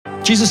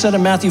Jesus said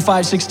in Matthew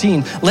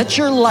 5:16, let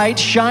your light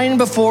shine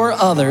before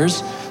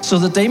others so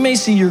that they may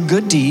see your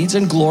good deeds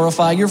and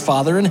glorify your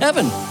Father in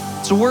heaven.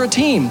 So we're a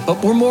team,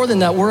 but we're more than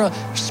that. We're a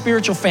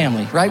spiritual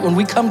family, right? When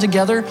we come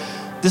together,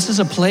 this is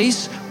a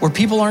place where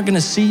people aren't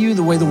gonna see you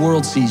the way the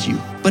world sees you.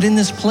 But in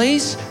this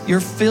place, you're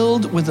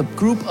filled with a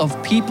group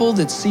of people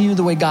that see you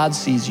the way God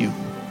sees you,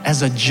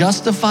 as a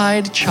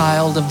justified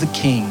child of the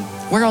King.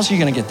 Where else are you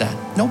gonna get that?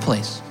 No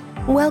place.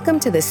 Welcome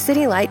to the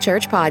City Light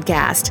Church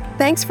podcast.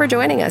 Thanks for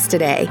joining us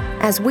today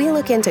as we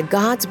look into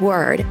God's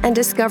Word and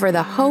discover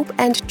the hope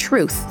and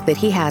truth that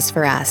He has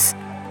for us.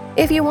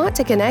 If you want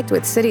to connect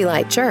with City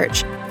Light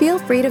Church, feel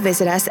free to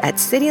visit us at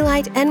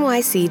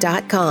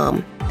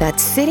citylightnyc.com.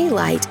 That's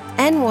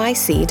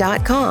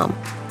citylightnyc.com.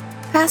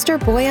 Pastor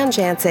Boyan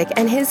Jancic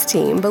and his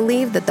team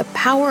believe that the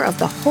power of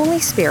the Holy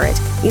Spirit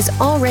is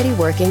already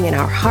working in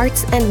our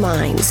hearts and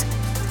minds.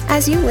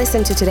 As you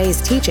listen to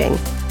today's teaching,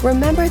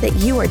 remember that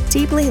you are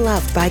deeply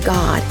loved by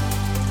God,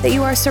 that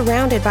you are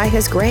surrounded by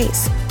His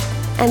grace,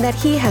 and that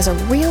He has a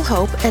real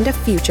hope and a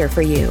future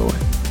for you.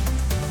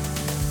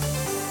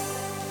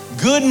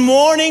 Good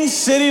morning,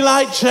 City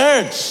Light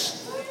Church.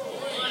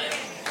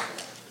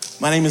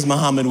 My name is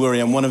Muhammad Wuri.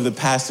 I'm one of the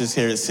pastors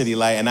here at City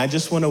Light, and I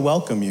just want to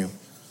welcome you.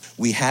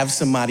 We have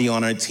somebody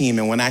on our team,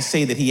 and when I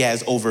say that he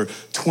has over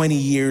 20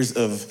 years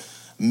of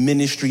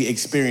ministry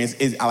experience,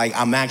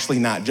 I'm actually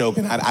not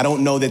joking. I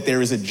don't know that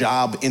there is a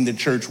job in the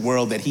church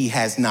world that he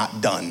has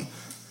not done,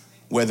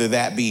 whether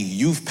that be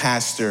youth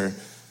pastor,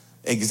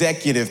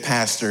 executive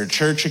pastor,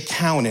 church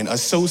accountant,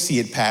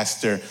 associate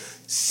pastor,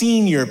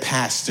 senior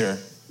pastor,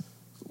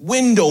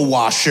 window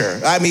washer.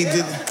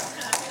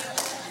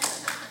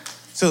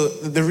 So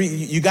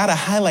you gotta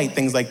highlight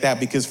things like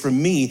that, because for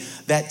me,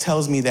 that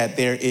tells me that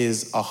there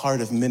is a heart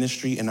of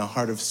ministry and a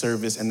heart of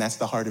service, and that's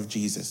the heart of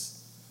Jesus.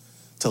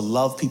 To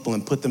love people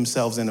and put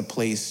themselves in a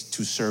place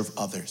to serve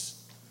others.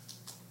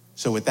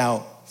 So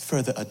without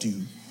further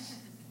ado,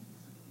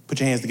 put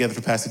your hands together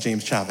for Pastor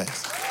James Chavez.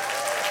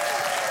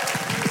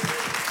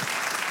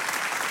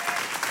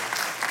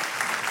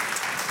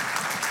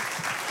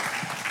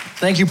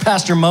 Thank you,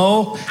 Pastor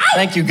Mo.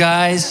 Thank you,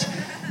 guys.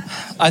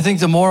 I think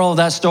the moral of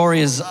that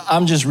story is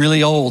I'm just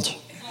really old.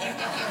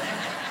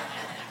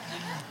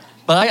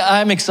 But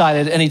I'm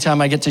excited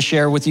anytime I get to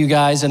share with you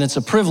guys, and it's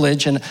a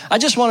privilege. And I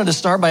just wanted to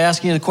start by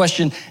asking you the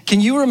question,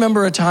 can you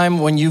remember a time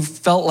when you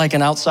felt like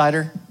an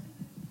outsider?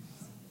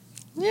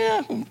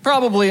 Yeah,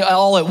 probably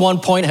all at one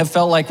point have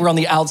felt like we're on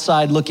the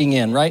outside looking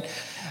in, right?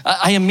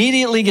 I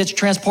immediately get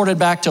transported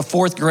back to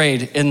fourth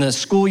grade in the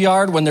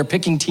schoolyard when they're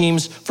picking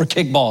teams for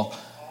kickball.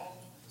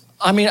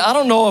 I mean, I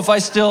don't know if I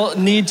still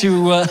need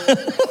to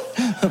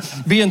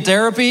be in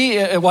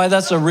therapy, why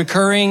that's a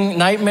recurring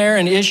nightmare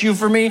and issue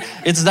for me.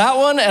 It's that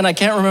one, and I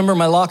can't remember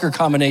my locker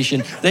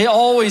combination. They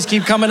always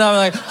keep coming out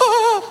like,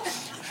 ah!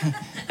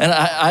 And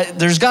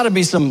there's gotta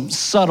be some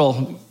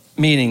subtle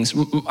meanings.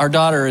 Our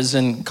daughter is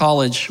in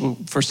college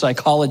for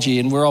psychology,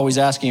 and we're always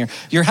asking her,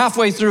 you're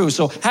halfway through,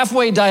 so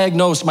halfway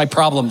diagnose my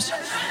problems.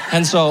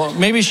 And so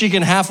maybe she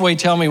can halfway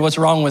tell me what's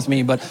wrong with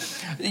me. But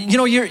you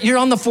know, you're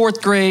on the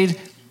fourth grade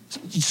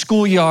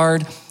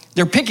schoolyard,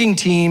 they're picking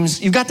teams,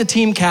 you've got the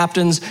team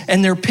captains,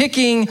 and they're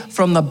picking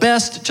from the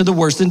best to the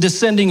worst in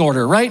descending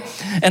order, right?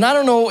 And I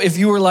don't know if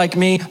you were like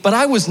me, but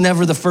I was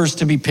never the first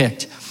to be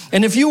picked.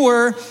 And if you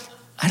were,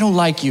 I don't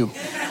like you.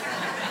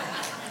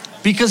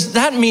 Because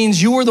that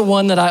means you were the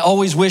one that I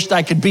always wished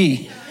I could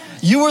be.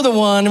 You were the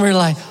one where you're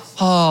like,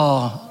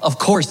 oh, of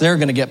course they're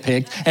gonna get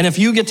picked. And if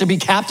you get to be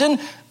captain,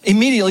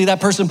 immediately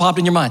that person popped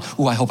in your mind.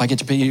 Oh, I hope I get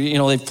to pick, you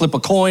know, they flip a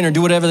coin or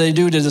do whatever they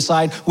do to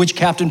decide which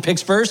captain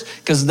picks first,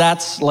 because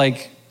that's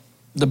like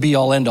the be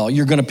all end all.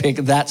 You're gonna pick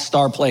that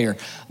star player.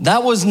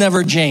 That was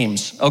never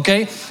James,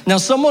 okay? Now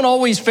someone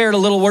always fared a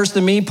little worse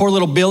than me, poor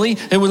little Billy.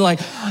 It was like,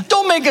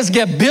 don't make us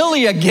get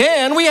Billy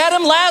again. We had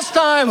him last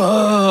time.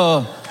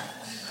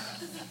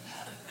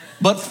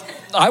 But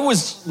I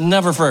was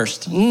never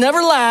first.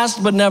 Never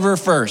last, but never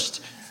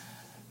first.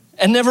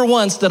 And never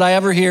once did I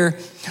ever hear,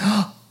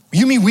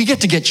 you mean we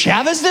get to get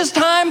Chavez this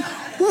time?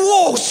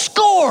 Whoa,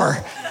 score!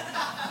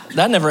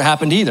 That never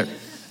happened either.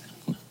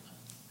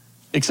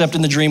 Except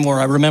in the dream where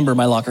I remember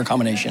my locker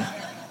combination.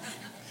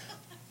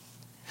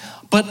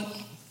 But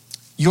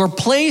your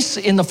place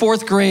in the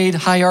fourth grade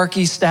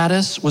hierarchy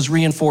status was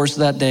reinforced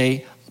that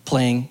day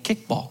playing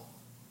kickball.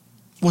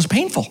 It was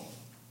painful,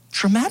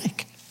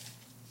 traumatic.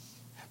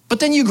 But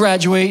then you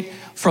graduate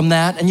from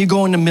that and you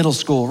go into middle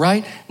school,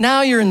 right?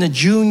 Now you're in the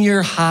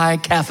junior high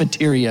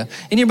cafeteria.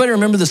 Anybody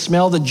remember the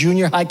smell of the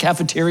junior high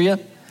cafeteria?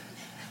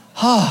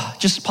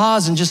 Just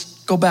pause and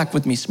just go back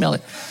with me, smell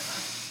it.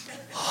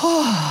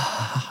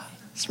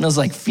 Smells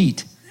like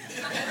feet.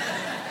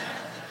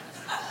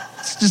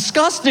 It's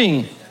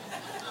disgusting.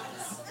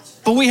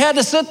 But we had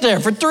to sit there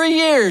for 3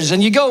 years,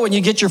 and you go and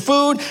you get your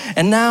food,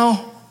 and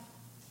now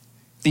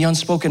the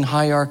unspoken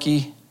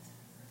hierarchy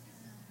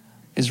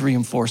is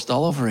reinforced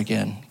all over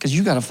again, because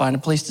you got to find a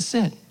place to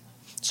sit.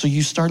 So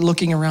you start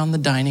looking around the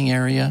dining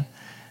area,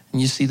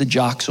 and you see the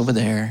jocks over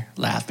there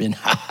laughing.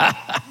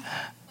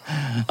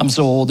 I'm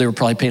so old, they were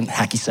probably playing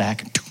hacky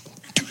sack.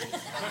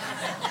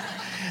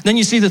 Then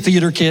you see the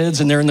theater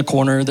kids, and they're in the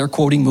corner, they're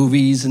quoting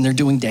movies, and they're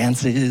doing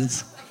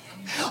dances.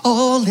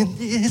 All in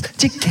this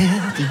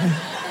together.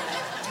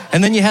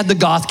 And then you had the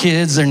goth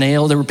kids, they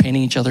were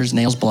painting each other's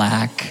nails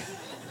black.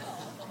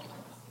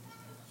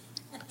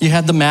 You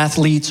had the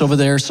mathletes over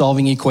there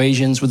solving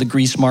equations with a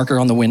grease marker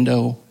on the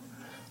window.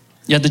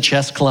 You had the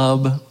chess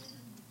club,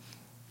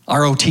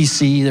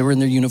 ROTC, they were in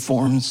their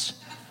uniforms.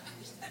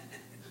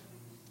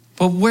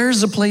 But where's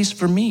the place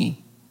for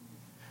me?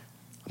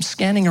 I'm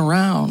scanning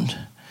around.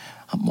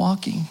 I'm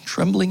walking,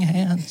 trembling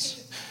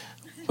hands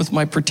with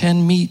my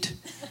pretend meat.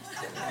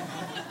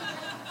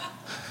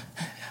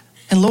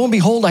 And lo and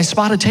behold, I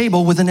spot a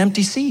table with an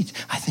empty seat.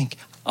 I think,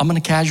 I'm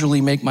gonna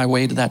casually make my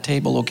way to that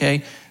table,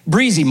 okay?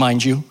 Breezy,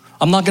 mind you.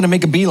 I'm not gonna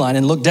make a beeline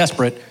and look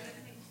desperate.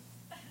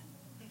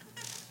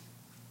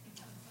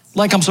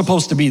 Like I'm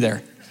supposed to be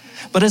there.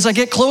 But as I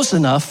get close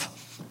enough,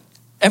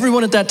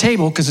 everyone at that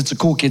table, because it's a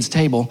cool kid's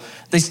table,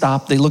 they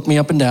stop, they look me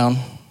up and down,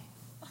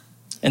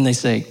 and they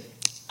say,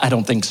 I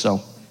don't think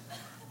so.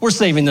 We're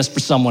saving this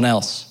for someone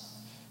else.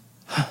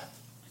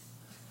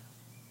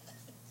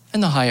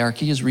 And the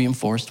hierarchy is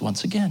reinforced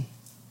once again.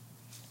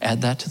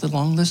 Add that to the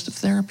long list of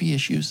therapy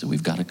issues that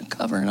we've got to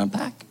cover and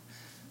unpack.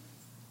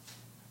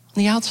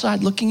 On the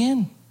outside looking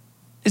in.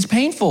 It's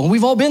painful, and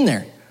we've all been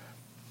there.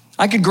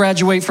 I could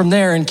graduate from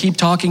there and keep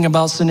talking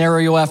about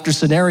scenario after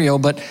scenario,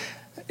 but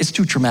it's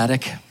too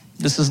traumatic.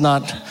 This is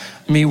not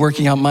me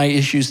working out my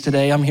issues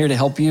today. I'm here to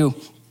help you.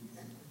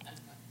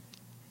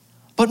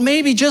 But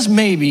maybe, just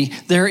maybe,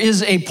 there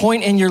is a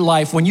point in your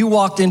life when you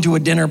walked into a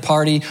dinner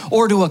party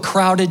or to a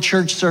crowded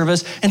church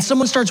service and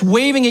someone starts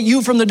waving at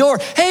you from the door.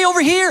 Hey,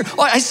 over here,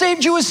 I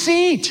saved you a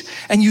seat.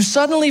 And you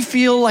suddenly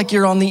feel like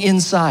you're on the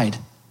inside.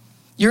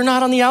 You're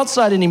not on the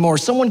outside anymore.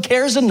 Someone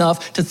cares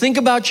enough to think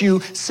about you,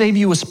 save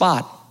you a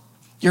spot.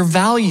 You're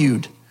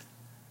valued.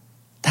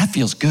 That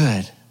feels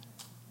good.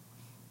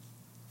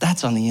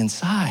 That's on the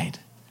inside.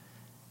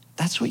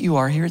 That's what you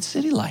are here at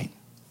City Light.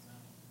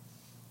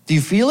 Do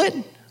you feel it?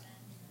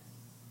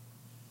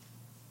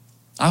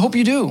 I hope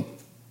you do.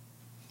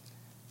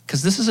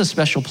 Because this is a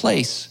special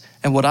place.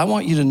 And what I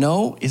want you to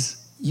know is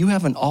you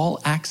have an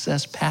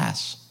all-access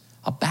pass,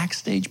 a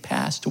backstage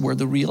pass to where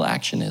the real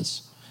action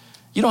is.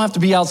 You don't have to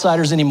be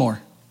outsiders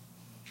anymore.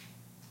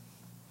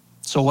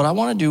 So what I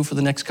want to do for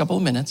the next couple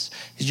of minutes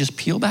is just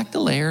peel back the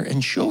layer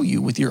and show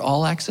you with your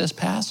all-access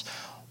pass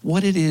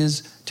what it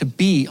is to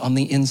be on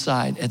the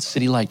inside at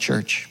City Light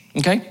Church.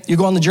 Okay? You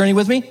go on the journey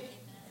with me?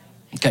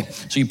 Okay,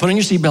 so you put on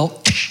your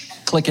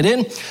seatbelt, click it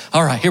in.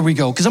 All right, here we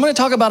go. Because I'm going to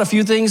talk about a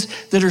few things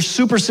that are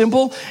super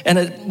simple.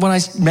 And when I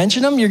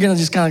mention them, you're going to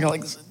just kind of go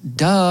like,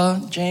 duh,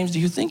 James, do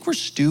you think we're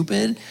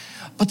stupid?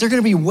 But they're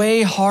going to be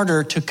way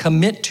harder to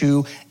commit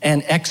to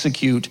and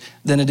execute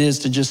than it is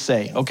to just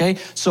say, okay?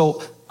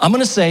 So I'm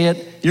going to say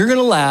it, you're going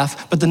to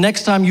laugh, but the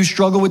next time you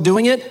struggle with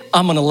doing it,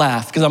 I'm going to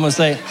laugh because I'm going to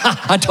say,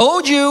 I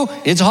told you,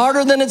 it's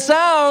harder than it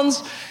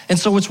sounds. And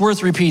so it's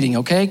worth repeating,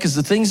 okay? Because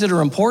the things that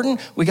are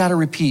important, we got to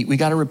repeat, we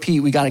got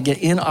to get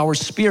in our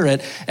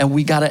spirit, and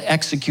we got to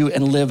execute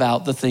and live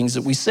out the things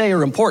that we say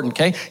are important,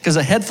 okay? Because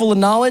a head full of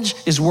knowledge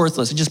is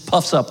worthless. It just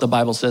puffs up, the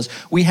Bible says.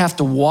 We have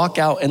to walk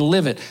out and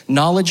live it.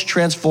 Knowledge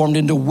transformed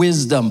into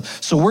wisdom.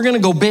 So we're going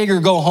to go big or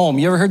go home.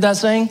 You ever heard that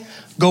saying?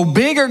 Go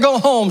big or go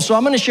home. So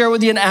I'm going to share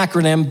with you an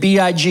acronym,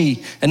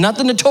 BIG, and not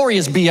the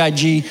notorious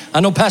BIG. I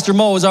know Pastor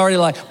Mo is already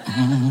like,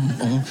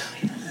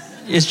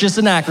 It's just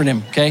an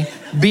acronym, okay?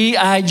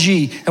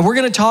 BIG. And we're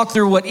going to talk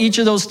through what each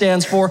of those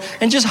stands for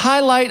and just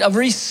highlight a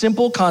very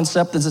simple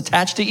concept that's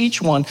attached to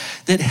each one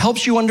that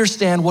helps you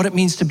understand what it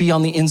means to be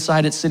on the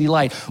inside at City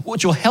Light,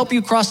 which will help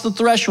you cross the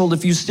threshold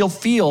if you still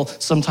feel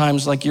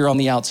sometimes like you're on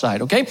the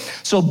outside, okay?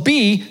 So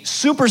B,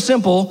 super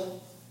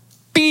simple,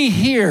 be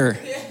here.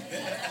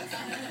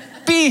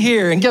 Be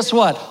here. And guess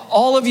what?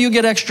 All of you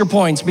get extra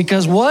points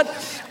because what?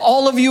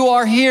 All of you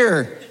are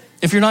here.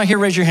 If you're not here,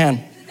 raise your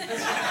hand.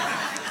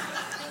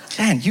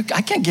 Man,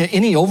 I can't get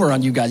any over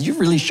on you guys. You're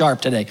really sharp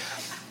today.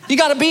 You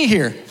got to be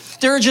here.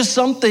 There are just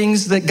some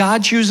things that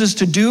God chooses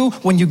to do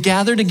when you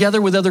gather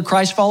together with other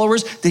Christ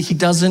followers that he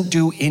doesn't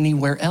do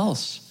anywhere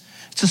else.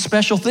 It's a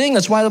special thing.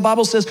 That's why the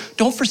Bible says,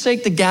 don't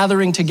forsake the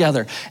gathering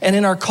together. And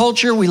in our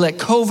culture, we let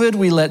COVID,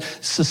 we let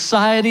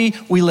society,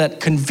 we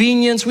let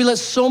convenience, we let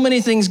so many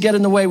things get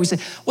in the way. We say,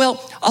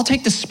 well, I'll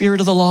take the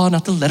spirit of the law,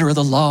 not the letter of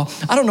the law.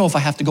 I don't know if I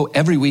have to go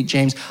every week,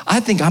 James. I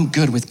think I'm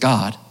good with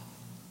God.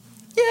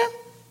 Yeah.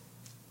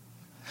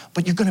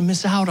 But you're going to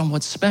miss out on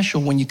what's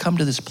special when you come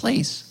to this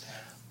place.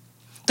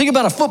 Think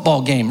about a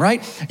football game,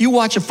 right? You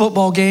watch a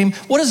football game.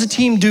 What does a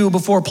team do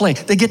before play?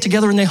 They get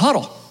together and they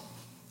huddle,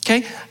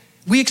 okay?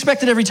 We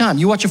expect it every time.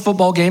 You watch a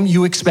football game,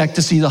 you expect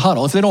to see the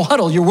huddle. If they don't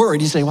huddle, you're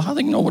worried. You say, well, how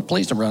do they know what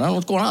plays to run? I don't know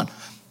what's going on.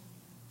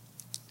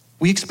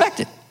 We expect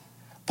it.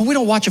 But we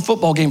don't watch a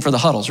football game for the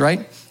huddles,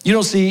 right? You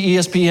don't see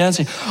ESPN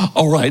say,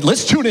 all right,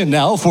 let's tune in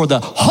now for the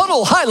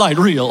huddle highlight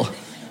reel.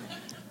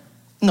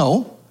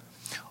 No.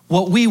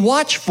 What we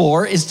watch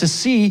for is to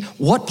see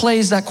what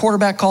plays that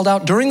quarterback called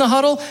out during the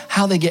huddle,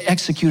 how they get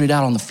executed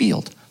out on the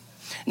field.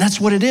 That's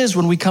what it is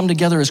when we come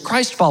together as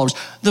Christ followers.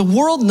 The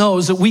world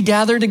knows that we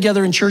gather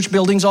together in church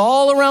buildings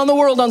all around the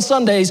world on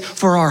Sundays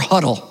for our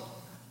huddle.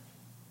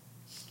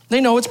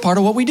 They know it's part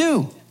of what we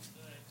do.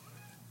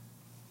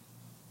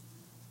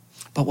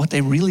 But what they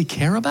really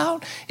care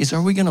about is,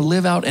 are we going to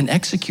live out and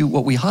execute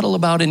what we huddle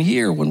about in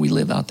here when we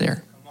live out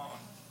there?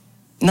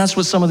 And that's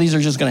what some of these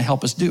are just going to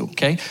help us do,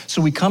 okay?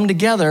 So we come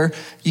together,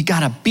 you got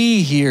to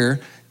be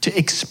here to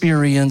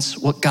experience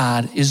what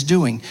God is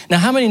doing. Now,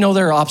 how many know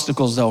there are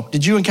obstacles, though?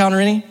 Did you encounter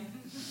any?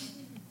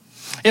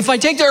 If I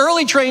take the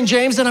early train,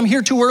 James, then I'm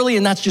here too early,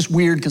 and that's just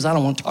weird because I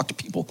don't want to talk to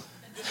people.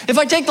 If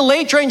I take the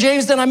late train,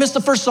 James, then I missed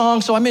the first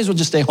song, so I may as well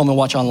just stay home and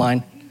watch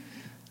online.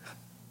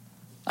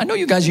 I know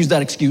you guys use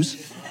that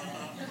excuse.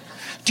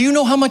 Do you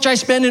know how much I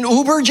spend in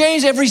Uber,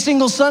 James, every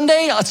single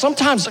Sunday?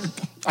 Sometimes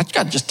I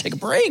got to just take a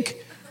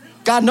break.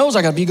 God knows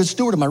I got to be a good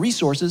steward of my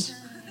resources.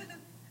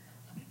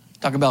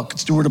 Talk about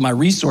steward of my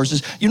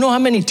resources. You know how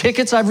many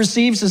tickets I've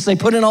received since they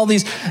put in all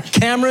these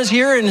cameras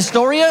here in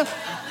Astoria?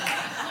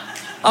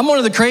 I'm one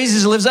of the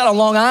crazies that lives out on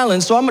Long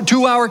Island, so I'm a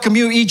 2-hour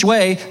commute each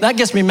way. That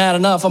gets me mad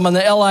enough. I'm on the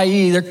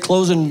LIE, they're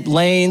closing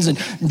lanes and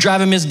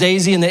driving Miss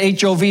Daisy in the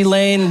HOV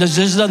lane, and just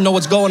doesn't know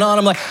what's going on.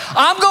 I'm like,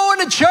 I'm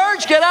going to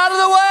church, get out of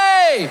the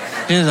way.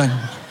 And he's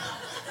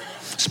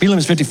like, speed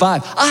limit is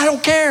 55. I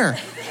don't care.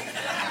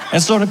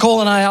 And so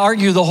Nicole and I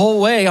argue the whole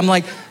way. I'm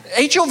like,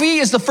 HOV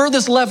is the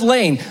furthest left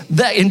lane.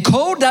 In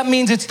code, that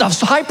means it's the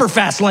hyper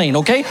fast lane,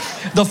 okay?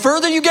 The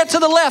further you get to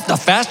the left, the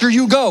faster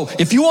you go.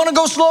 If you want to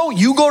go slow,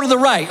 you go to the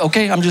right,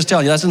 okay? I'm just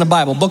telling you, that's in the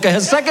Bible. Book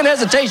of second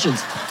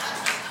hesitations.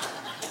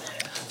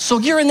 So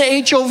you're in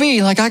the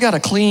HOV, like I got a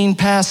clean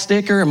pass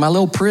sticker and my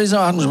little prison.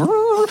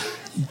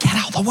 Get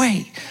out of the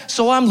way.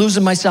 So I'm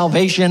losing my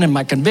salvation and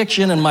my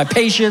conviction and my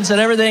patience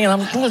and everything,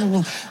 and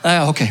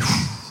I'm, okay.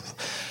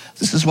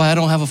 This is why I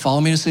don't have a Follow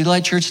Me to City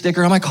Light Church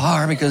sticker on my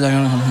car, because I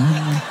don't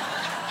know.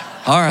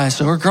 All right,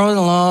 so we're crawling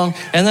along,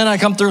 and then I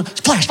come through,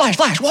 flash, flash,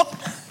 flash, whoop.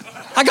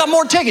 I got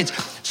more tickets.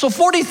 So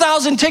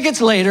 40,000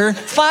 tickets later,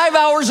 5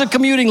 hours of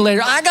commuting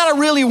later, I gotta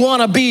really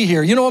wanna be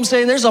here. You know what I'm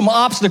saying? There's some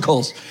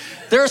obstacles.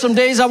 There are some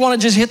days I wanna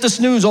just hit the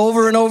snooze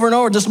over and over and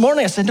over. This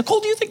morning I said, Nicole,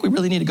 do you think we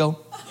really need to go?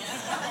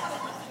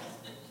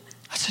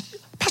 I said,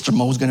 Pastor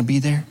Mo's gonna be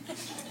there.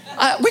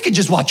 We could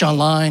just watch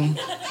online.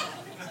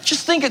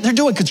 Just think, they're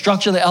doing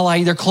construction at the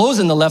LIE. They're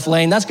closing the left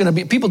lane. That's going to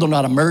be, people don't know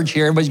how to merge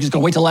here. Everybody's just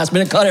going to wait till the last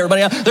minute, cut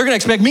everybody out. They're going to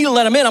expect me to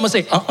let them in. I'm going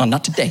to say,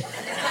 not today.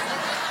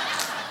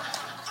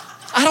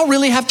 I don't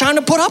really have time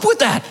to put up with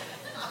that.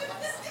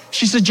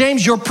 She said,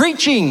 James, you're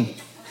preaching.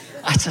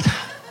 I said,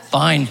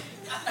 fine,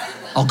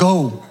 I'll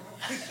go.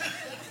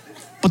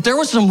 But there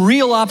were some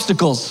real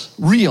obstacles,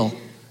 real.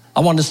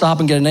 I wanted to stop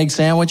and get an egg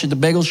sandwich at the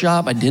bagel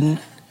shop. I didn't.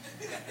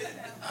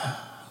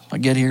 I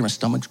get here, my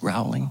stomach's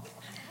growling.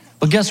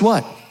 But guess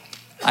what?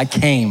 I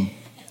came.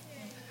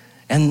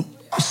 And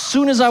as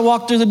soon as I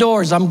walk through the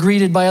doors, I'm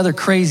greeted by other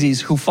crazies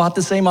who fought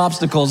the same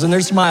obstacles, and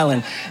they're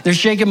smiling. They're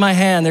shaking my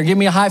hand. They're giving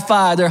me a high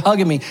five. They're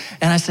hugging me.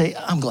 And I say,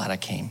 I'm glad I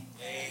came.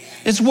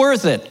 It's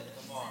worth it.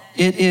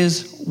 It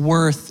is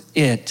worth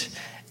it.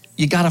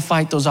 You got to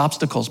fight those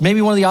obstacles. Maybe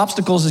one of the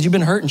obstacles is you've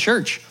been hurt in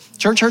church.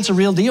 Church hurt's a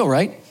real deal,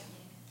 right?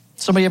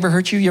 Somebody ever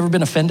hurt you? You ever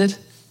been offended?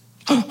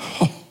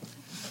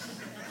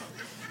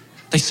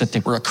 They said they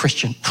were a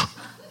Christian.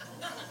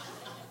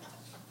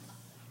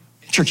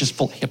 Church is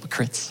full of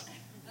hypocrites.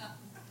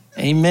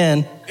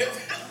 Amen.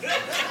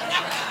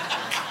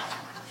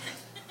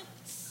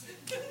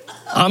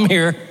 I'm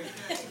here.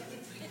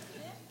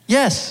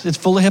 Yes, it's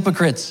full of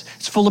hypocrites.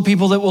 It's full of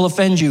people that will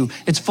offend you.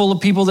 It's full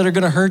of people that are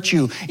going to hurt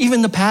you.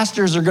 Even the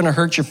pastors are going to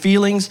hurt your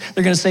feelings.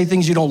 They're going to say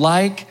things you don't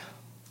like.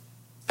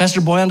 Pastor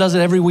Boyan does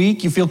it every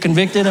week. You feel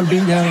convicted and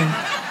beat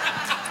down.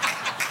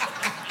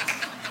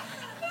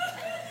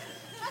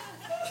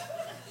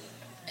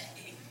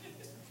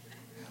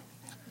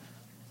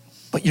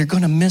 But you're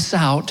going to miss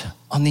out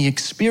on the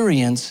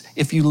experience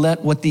if you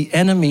let what the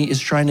enemy is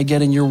trying to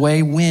get in your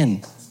way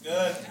win.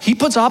 He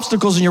puts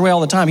obstacles in your way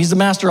all the time. He's the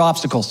master of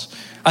obstacles.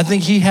 I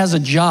think he has a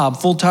job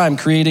full-time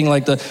creating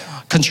like the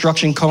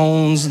construction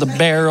cones, the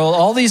barrel,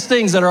 all these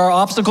things that are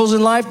obstacles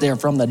in life. They're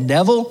from the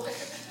devil,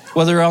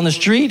 whether you're on the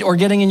street or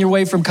getting in your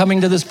way from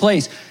coming to this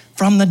place.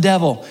 From the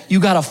devil.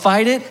 You got to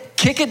fight it,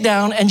 kick it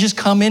down, and just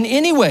come in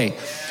anyway.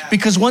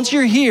 Because once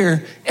you're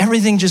here,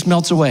 everything just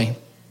melts away.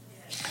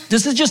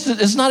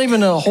 It's not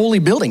even a holy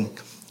building.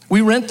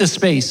 We rent this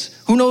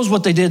space. Who knows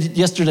what they did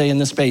yesterday in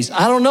this space?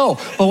 I don't know.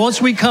 But once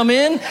we come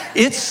in,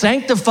 it's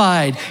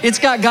sanctified. It's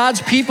got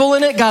God's people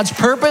in it, God's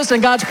purpose,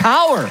 and God's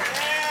power.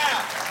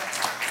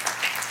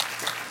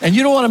 And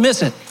you don't want to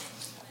miss it.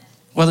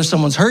 Whether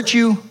someone's hurt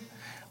you,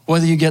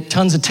 whether you get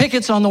tons of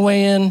tickets on the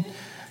way in,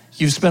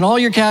 you've spent all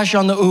your cash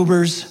on the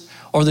Ubers,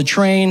 or the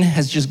train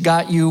has just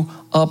got you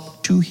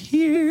up to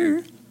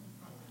here.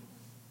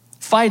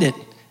 Fight it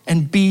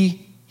and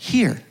be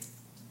here.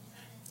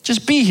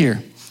 Just be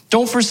here.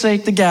 Don't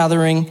forsake the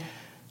gathering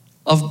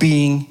of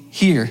being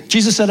here.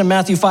 Jesus said in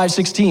Matthew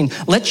 5:16,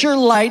 let your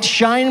light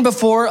shine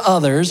before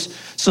others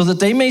so that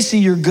they may see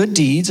your good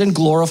deeds and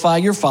glorify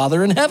your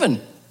Father in heaven.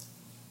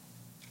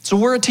 It's So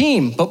we're a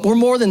team, but we're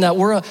more than that.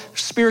 We're a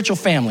spiritual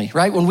family,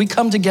 right? When we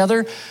come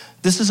together,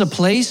 this is a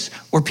place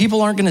where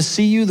people aren't gonna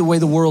see you the way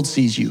the world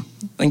sees you.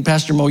 I think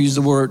Pastor Mo used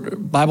the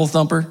word Bible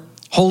thumper,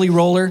 holy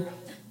roller,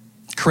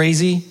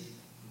 crazy,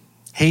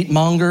 hate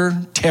monger,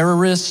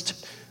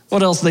 terrorist.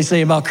 What else do they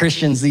say about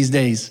Christians these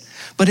days?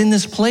 But in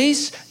this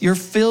place, you're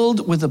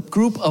filled with a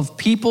group of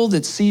people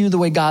that see you the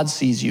way God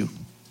sees you.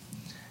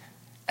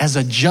 As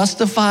a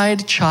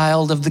justified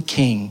child of the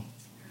King.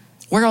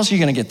 Where else are you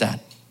gonna get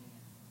that?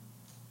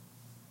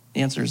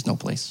 The answer is no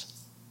place.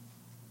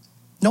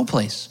 No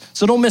place.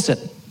 So don't miss it.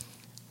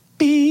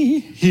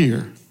 Be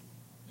here.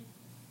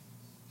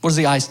 What does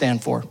the I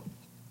stand for?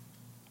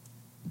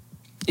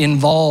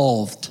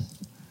 Involved.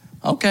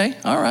 Okay,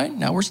 all right,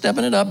 now we're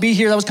stepping it up. Be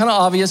here, that was kind of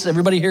obvious.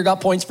 Everybody here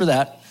got points for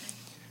that.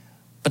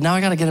 But now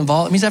I gotta get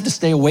involved. It means I have to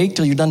stay awake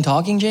till you're done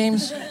talking,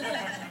 James?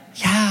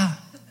 Yeah.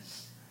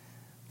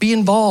 Be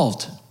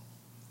involved.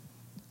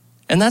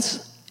 And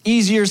that's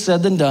easier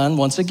said than done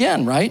once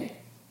again, right?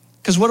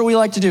 Because what do we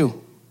like to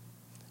do?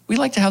 We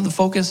like to have the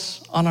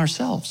focus on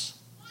ourselves.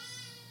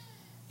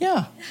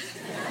 Yeah.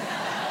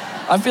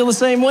 I feel the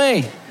same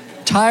way.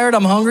 Tired,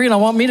 I'm hungry, and I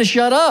want me to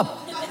shut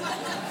up.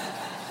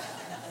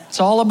 It's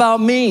all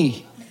about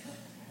me.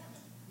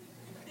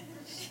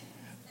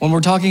 When we're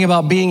talking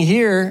about being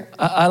here,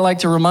 I like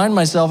to remind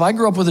myself, I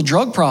grew up with a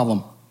drug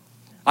problem.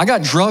 I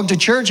got drugged to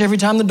church every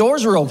time the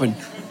doors were open.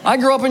 I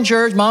grew up in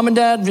church, mom and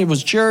dad, it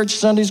was church,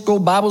 Sunday school,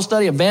 Bible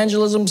study,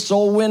 evangelism,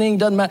 soul winning,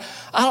 doesn't matter.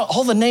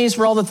 All the names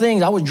for all the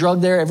things, I was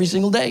drugged there every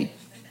single day.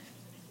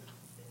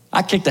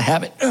 I kicked the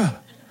habit.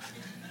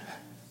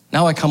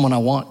 Now I come when I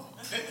want.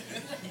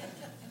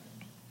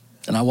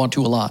 And I want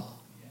to a lot.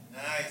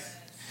 Nice.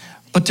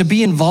 But to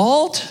be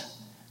involved,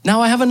 now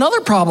I have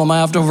another problem I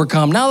have to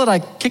overcome. Now that I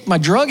kicked my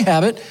drug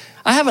habit,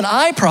 I have an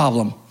eye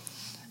problem.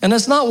 And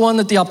it's not one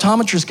that the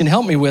optometrist can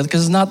help me with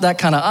because it's not that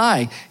kind of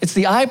eye. It's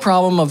the eye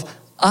problem of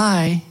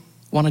I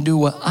want to do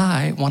what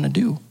I want to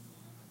do.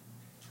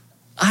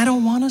 I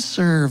don't want to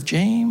serve,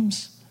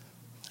 James.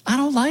 I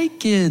don't like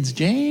kids,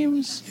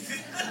 James.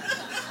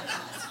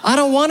 I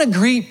don't want to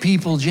greet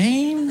people,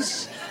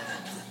 James.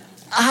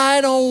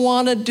 I don't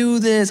want to do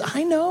this.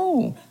 I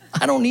know.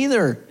 I don't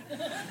either.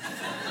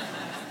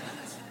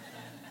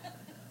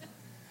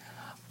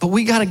 But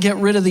we got to get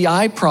rid of the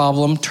I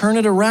problem, turn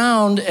it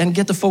around, and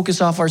get the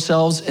focus off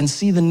ourselves and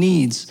see the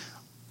needs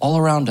all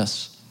around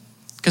us.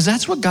 Because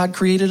that's what God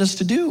created us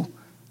to do.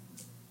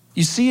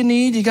 You see a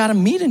need, you got to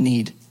meet a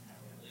need.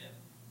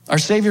 Our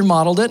Savior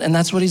modeled it, and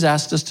that's what he's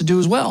asked us to do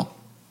as well.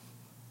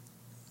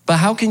 But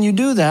how can you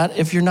do that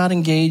if you're not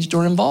engaged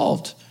or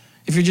involved?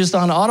 If you're just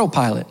on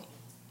autopilot?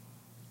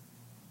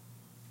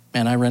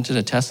 Man, I rented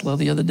a Tesla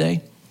the other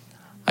day.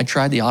 I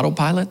tried the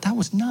autopilot. That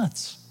was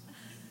nuts.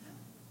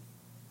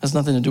 Has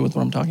nothing to do with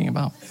what I'm talking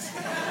about.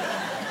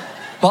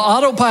 But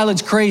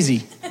autopilot's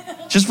crazy.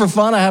 Just for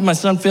fun, I had my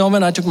son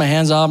filming. I took my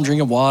hands off, I'm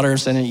drinking water,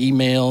 sending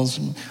emails.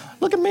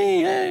 Look at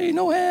me, hey,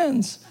 no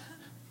hands.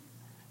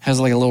 Has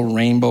like a little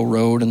rainbow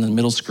road in the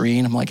middle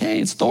screen. I'm like,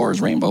 hey, it's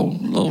Thor's rainbow.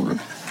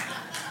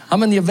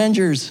 I'm in the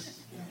Avengers.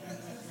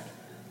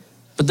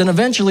 But then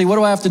eventually, what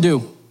do I have to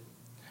do?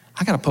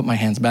 I gotta put my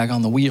hands back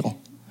on the wheel.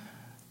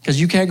 Because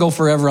you can't go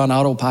forever on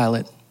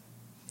autopilot.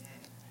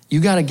 You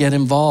gotta get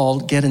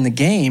involved, get in the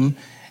game,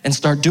 and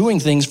start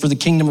doing things for the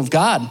kingdom of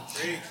God.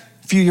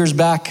 A few years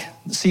back,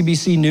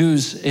 CBC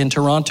News in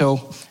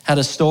Toronto had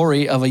a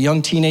story of a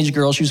young teenage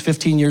girl. She was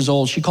 15 years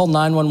old. She called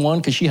 911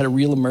 because she had a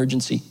real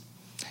emergency.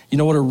 You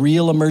know what a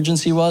real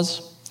emergency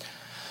was?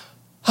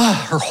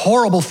 Her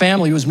horrible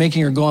family was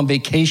making her go on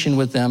vacation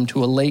with them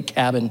to a lake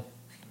cabin.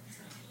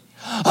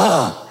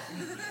 I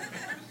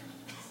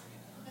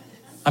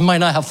might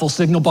not have full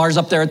signal bars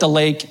up there at the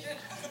lake.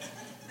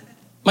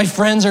 My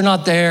friends are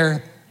not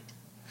there.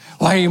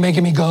 Why are you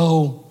making me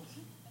go?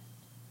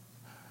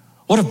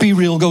 What if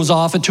B-Reel goes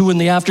off at 2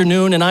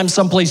 PM and I'm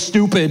someplace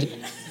stupid?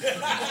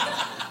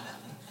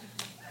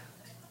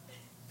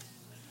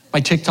 My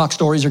TikTok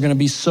stories are gonna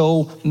be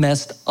so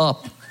messed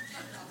up.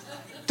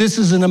 This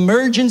is an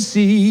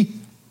emergency.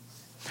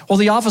 Well,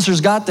 the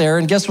officers got there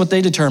and guess what they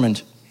determined?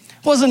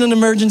 It wasn't an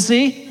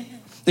emergency.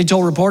 They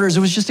told reporters it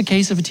was just a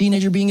case of a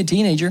teenager being a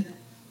teenager.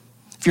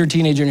 If you're a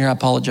teenager in here, I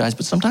apologize,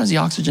 but sometimes the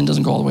oxygen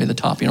doesn't go all the way to the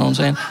top, you know what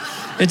I'm saying?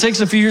 It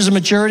takes a few years of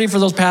maturity for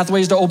those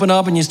pathways to open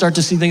up and you start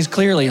to see things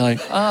clearly, like,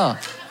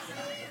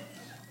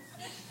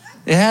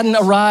 It hadn't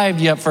arrived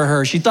yet for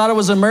her. She thought it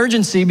was an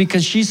emergency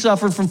because she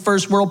suffered from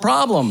first world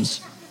problems.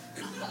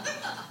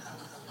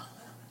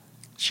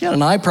 She had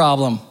an eye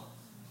problem.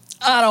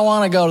 I don't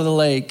want to go to the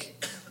lake.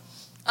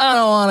 I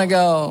don't want to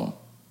go.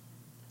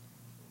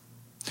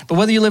 But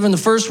whether you live in the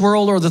first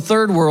world or the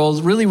third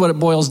world, really what it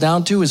boils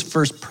down to is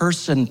first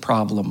person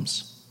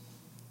problems.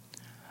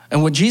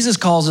 And what Jesus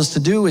calls us to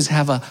do is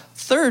have a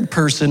third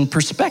person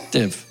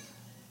perspective.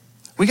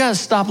 We got to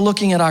stop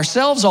looking at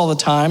ourselves all the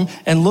time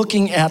and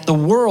looking at the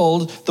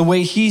world the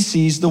way he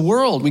sees the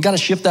world. We got to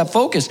shift that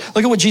focus.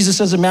 Look at what Jesus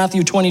says in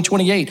Matthew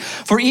 20:28.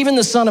 For even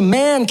the Son of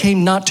Man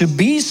came not to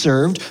be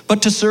served,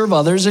 but to serve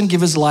others and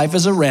give his life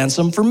as a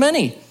ransom for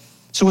many.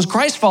 So as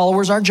Christ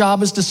followers, our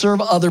job is to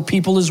serve other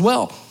people as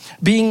well.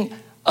 Being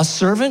a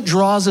servant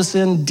draws us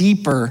in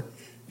deeper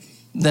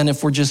than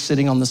if we're just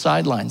sitting on the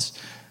sidelines.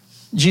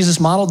 Jesus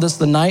modeled this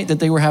the night that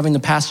they were having the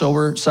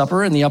Passover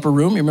supper in the upper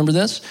room. You remember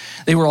this?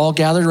 They were all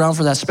gathered around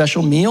for that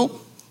special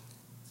meal,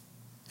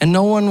 and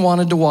no one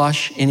wanted to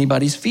wash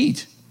anybody's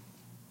feet.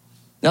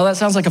 Now that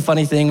sounds like a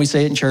funny thing. We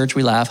say it in church,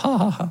 we laugh, ha,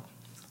 ha, ha.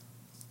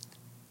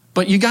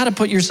 But you got to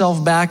put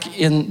yourself back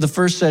in the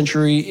first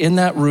century, in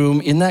that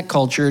room, in that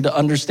culture, to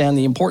understand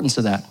the importance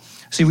of that.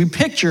 See, we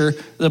picture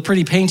the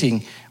pretty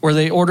painting where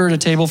they ordered a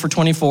table for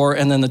 24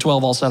 and then the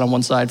 12 all sat on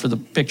one side for the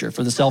picture,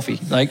 for the selfie.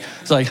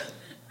 It's like,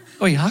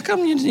 wait, how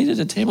come you needed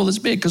a table this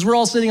big? Because we're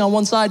all sitting on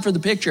one side for the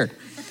picture.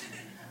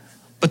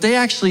 But they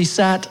actually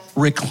sat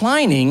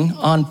reclining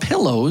on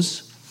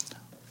pillows,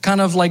 kind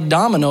of like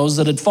dominoes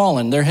that had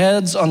fallen. Their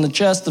heads on the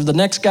chest of the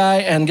next guy,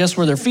 and guess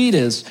where their feet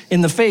is?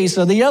 In the face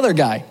of the other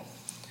guy.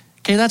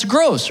 Okay, that's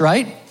gross,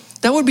 right?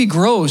 That would be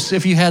gross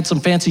if you had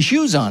some fancy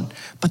shoes on,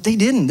 but they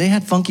didn't. They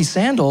had funky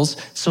sandals,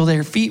 so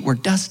their feet were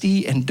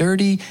dusty and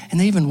dirty, and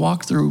they even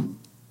walked through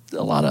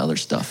a lot of other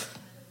stuff.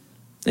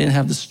 They didn't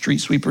have the street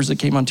sweepers that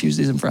came on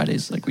Tuesdays and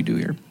Fridays like we do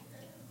here.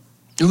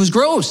 It was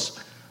gross.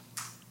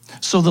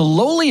 So the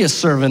lowliest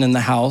servant in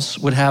the house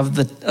would have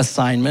the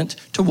assignment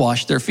to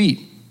wash their feet.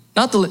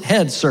 Not the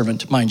head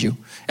servant, mind you,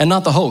 and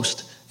not the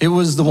host. It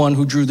was the one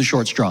who drew the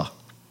short straw.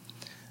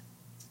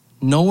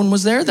 No one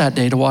was there that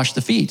day to wash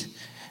the feet.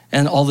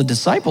 And all the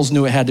disciples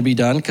knew it had to be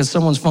done because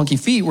someone's funky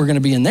feet were going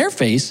to be in their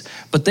face,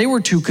 but they were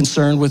too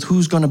concerned with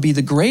who's going to be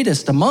the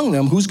greatest among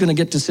them, who's going to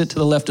get to sit to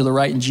the left or the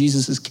right in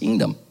Jesus'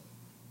 kingdom.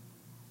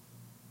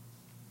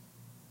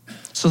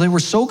 So they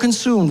were so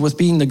consumed with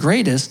being the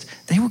greatest,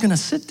 they were going to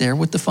sit there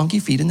with the funky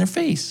feet in their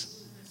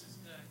face.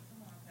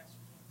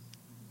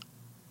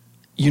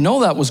 You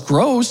know that was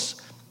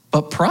gross,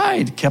 but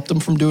pride kept them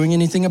from doing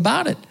anything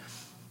about it.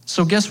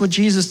 So guess what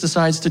Jesus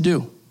decides to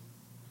do?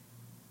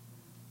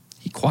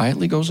 He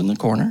quietly goes in the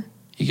corner.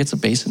 He gets a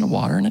basin of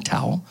water and a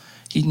towel.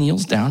 He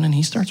kneels down and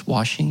he starts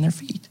washing their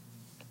feet.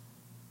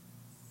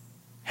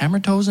 Hammer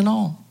toes and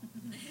all.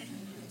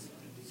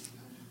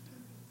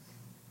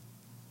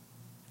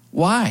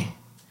 Why?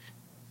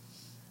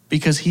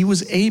 Because he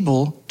was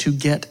able to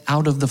get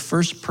out of the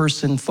first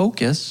person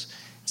focus,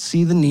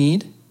 see the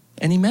need,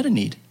 and he met a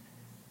need.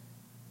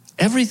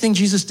 Everything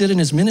Jesus did in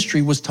his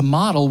ministry was to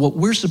model what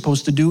we're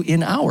supposed to do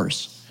in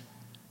ours.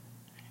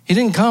 He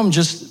didn't come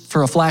just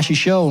for a flashy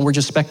show and we're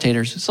just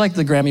spectators. It's like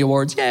the Grammy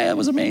Awards. Yeah, it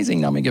was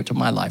amazing. Now I'm going to give it to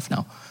my life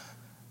now.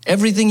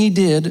 Everything he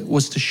did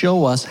was to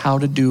show us how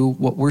to do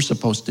what we're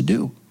supposed to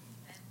do.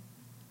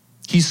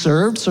 He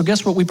served, so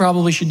guess what we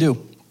probably should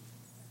do?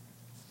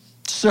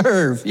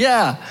 Serve,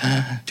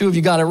 yeah. 2 of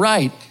you got it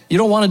right. You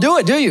don't want to do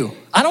it, do you?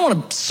 I don't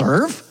want to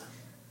serve.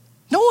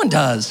 No one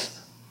does.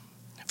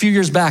 A few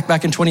years back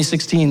in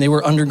 2016, they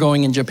were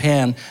undergoing in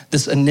Japan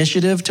this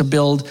initiative to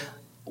build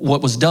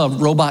what was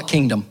dubbed Robot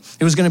Kingdom.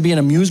 It was going to be an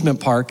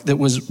amusement park that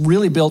was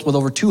really built with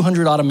over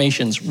 200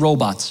 automations,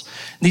 robots.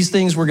 These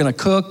things were going to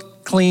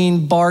cook,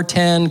 clean,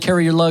 bartend,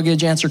 carry your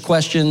luggage, answer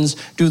questions,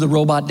 do the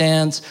robot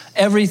dance,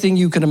 everything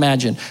you could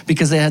imagine.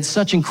 Because they had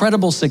such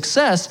incredible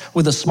success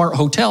with a smart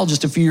hotel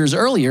just a few years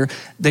earlier,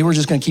 they were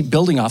just going to keep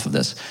building off of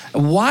this.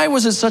 Why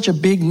was it such a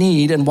big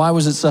need and why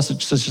was it such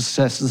a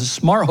success? The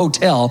smart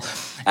hotel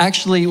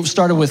actually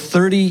started with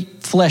 30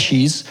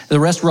 fleshies, the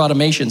rest were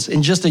automations.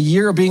 In just a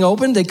year of being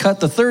open, they cut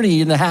the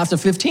 30 in half to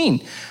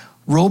 15.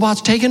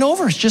 Robots taking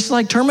over. It's just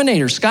like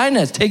Terminator,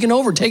 Skynet's taking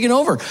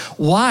over.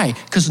 Why?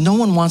 Because no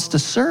one wants to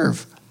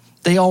serve.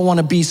 They all want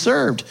to be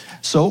served.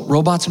 So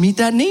robots meet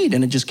that need,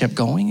 and it just kept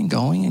going and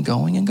going and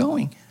going and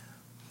going.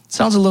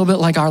 Sounds a little bit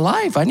like our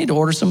life. I need to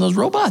order some of those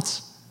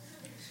robots.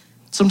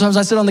 Sometimes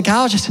I sit on the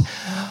couch and say,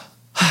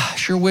 I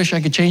sure wish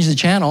I could change the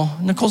channel.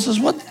 Nicole says,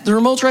 what? The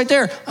remote's right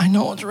there. I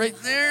know it's right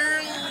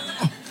there.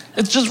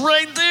 It's just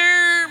right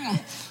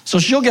there. So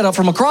she'll get up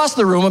from across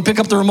the room and pick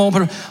up the remote.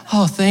 And,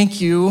 oh, thank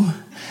you.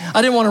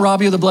 I didn't want to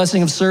rob you of the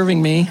blessing of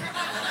serving me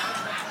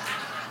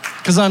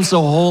because I'm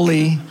so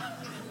holy.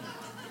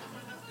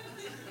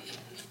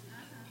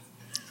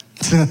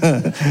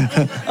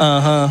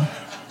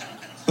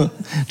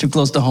 Too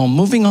close to home.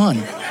 Moving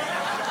on.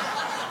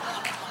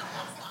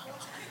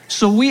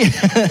 So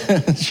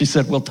she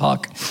said, we'll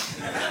talk.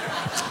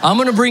 I'm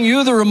going to bring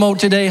you the remote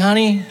today,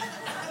 honey.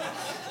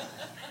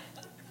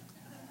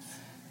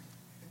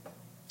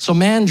 So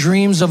man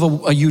dreams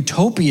of a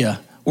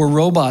utopia where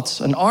robots,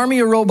 an army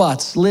of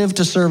robots, live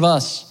to serve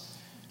us.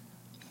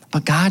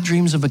 But God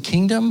dreams of a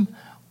kingdom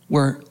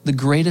where the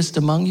greatest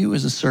among you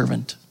is a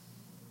servant.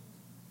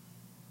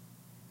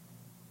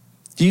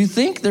 Do you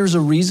think there's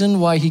a reason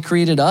why he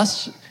created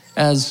us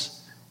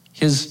as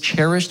his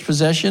cherished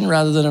possession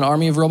rather than an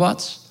army of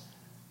robots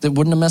that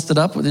wouldn't have messed it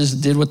up, they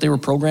just did what they were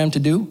programmed to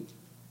do?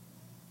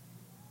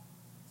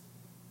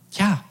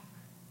 Yeah,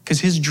 because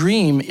his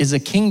dream is a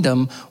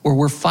kingdom where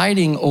we're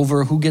fighting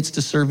over who gets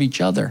to serve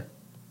each other.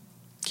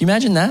 Can you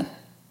imagine that?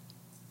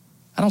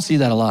 I don't see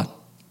that a lot.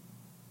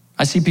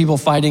 I see people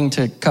fighting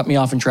to cut me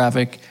off in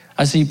traffic.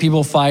 I see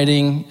people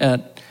fighting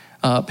at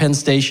Penn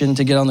Station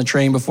to get on the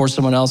train before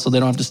someone else so they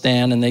don't have to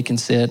stand and they can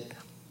sit.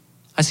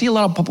 I see a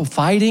lot of people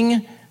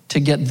fighting to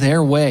get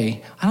their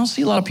way. I don't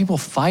see a lot of people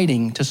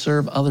fighting to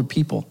serve other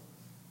people.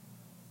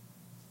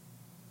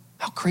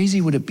 How crazy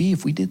would it be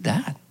if we did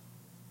that?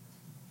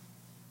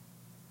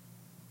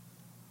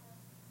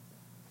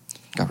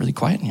 Got really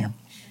quiet in here.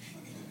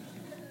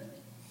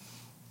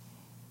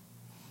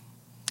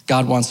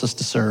 God wants us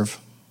to serve.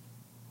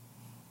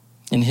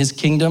 In his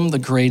kingdom, the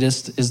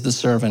greatest is the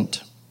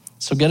servant.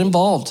 So get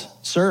involved,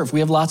 serve.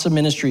 We have lots of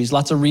ministries,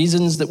 lots of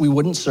reasons that we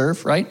wouldn't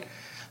serve, right?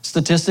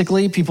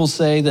 Statistically, people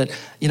say that,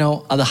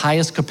 the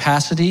highest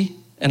capacity,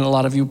 and a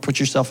lot of you put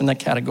yourself in that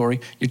category,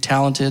 you're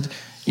talented,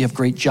 you have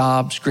great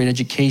jobs, great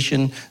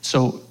education,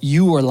 so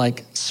you are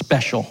like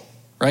special,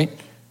 right?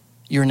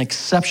 You're an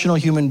exceptional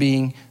human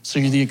being, so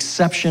you're the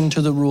exception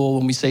to the rule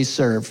when we say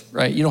serve,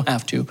 right? You don't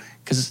have to,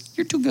 because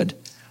you're too good.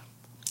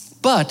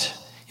 But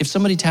if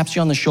somebody taps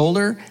you on the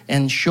shoulder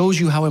and shows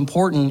you how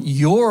important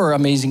your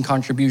amazing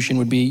contribution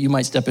would be, you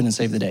might step in and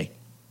save the day.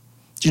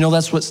 Do you know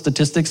that's what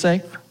statistics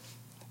say?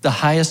 The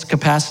highest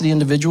capacity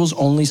individuals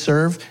only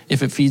serve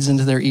if it feeds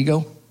into their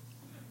ego.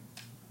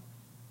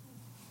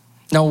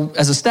 Now,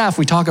 as a staff,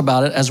 we talk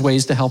about it as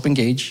ways to help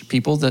engage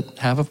people that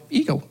have an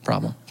ego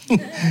problem.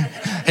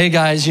 Hey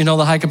guys,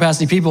 the high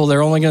capacity people,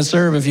 they're only gonna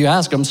serve if you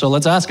ask them, so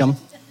let's ask them.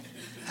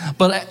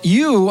 But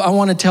I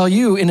wanna tell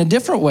you in a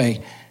different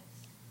way.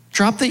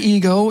 Drop the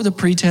ego, the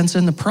pretense,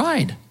 and the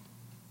pride.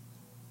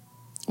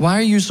 Why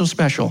are you so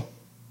special?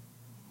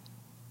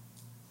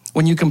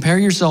 When you compare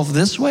yourself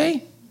this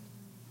way,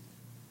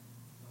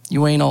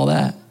 you ain't all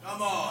that.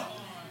 Come on.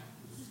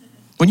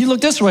 When you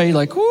look this way, you're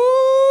like, woo,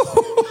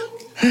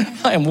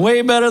 I am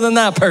way better than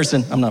that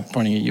person. I'm not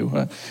pointing at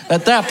you,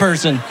 at that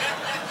person.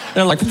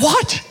 They're like,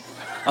 what?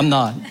 I'm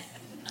not.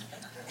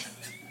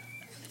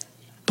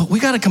 But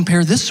we got to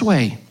compare this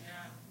way.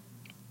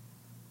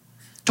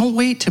 Don't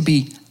wait to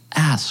be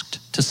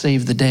asked to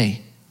save the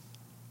day.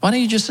 Why don't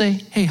you just say,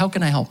 hey, how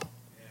can I help?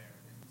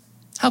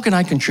 How can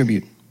I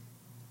contribute?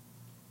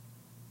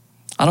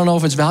 I don't know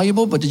if it's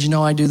valuable, but did you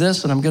know I do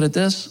this and I'm good at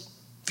this?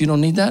 If you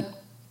don't need that,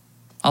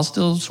 I'll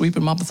still sweep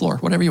and mop the floor,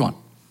 whatever you want.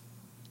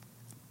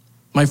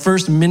 My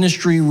first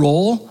ministry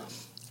role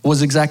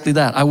was exactly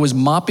that. I was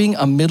mopping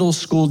a middle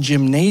school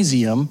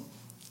gymnasium.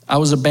 I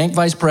was a bank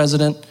vice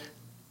president,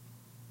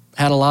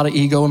 had a lot of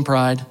ego and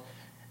pride,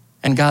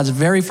 and God's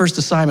very first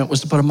assignment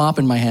was to put a mop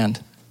in my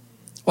hand.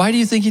 Why do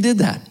you think he did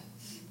that?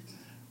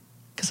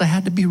 Because I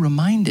had to be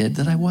reminded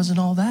that I wasn't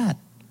all that.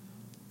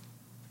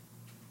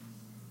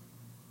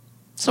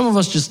 Some of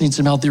us just need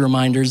some healthy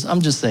reminders.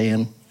 I'm just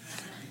saying.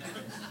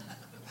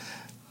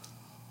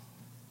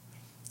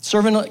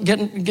 Serving, get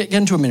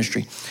into a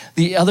ministry.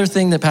 The other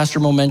thing that Pastor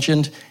Mo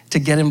mentioned to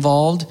get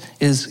involved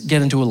is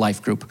get into a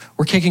life group.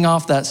 We're kicking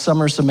off that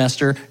summer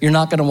semester. You're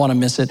not gonna wanna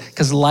miss it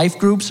because life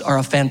groups are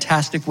a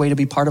fantastic way to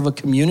be part of a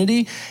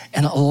community,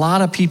 and a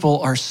lot of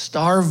people are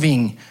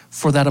starving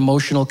for that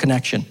emotional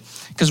connection.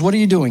 Because what are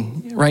you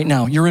doing right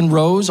now? You're in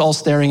rows all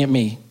staring at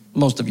me.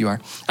 Most of you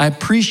are. I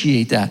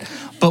appreciate that.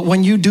 But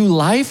when you do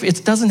life,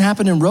 it doesn't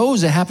happen in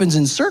rows, it happens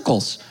in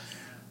circles,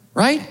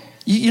 right?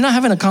 You're not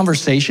having a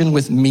conversation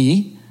with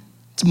me.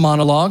 It's a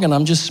monologue and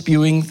I'm just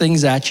spewing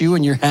things at you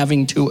and you're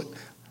having to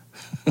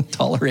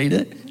tolerate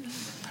it.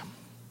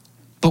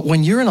 But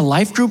when you're in a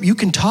life group, you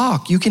can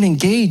talk, you can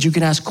engage, you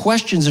can ask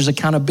questions, there's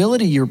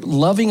accountability, you're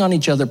loving on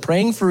each other,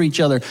 praying for each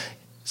other,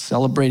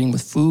 celebrating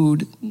with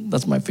food.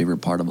 That's my favorite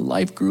part of a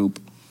life group.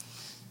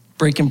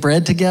 Breaking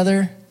bread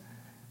together.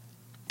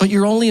 But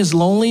you're only as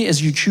lonely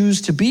as you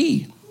choose to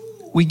be.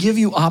 We give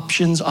you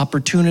options,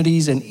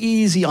 opportunities, and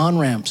easy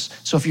on-ramps.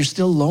 So if you're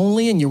still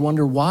lonely and you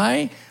wonder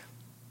why,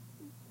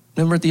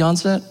 remember at the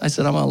onset, I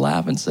said I'm gonna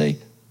laugh and say,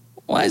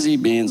 why is he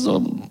being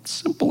so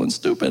simple and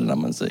stupid? And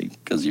I'm gonna say,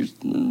 because you're,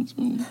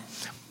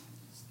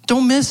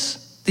 don't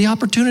miss the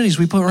opportunities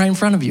we put right in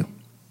front of you.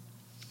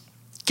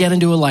 Get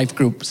into a life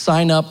group,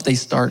 sign up, they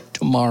start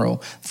tomorrow.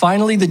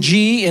 Finally, the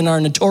G in our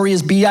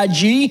notorious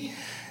B-I-G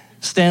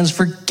stands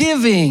for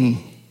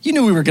giving. You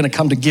knew we were gonna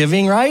come to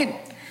giving, right?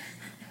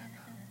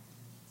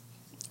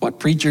 What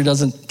preacher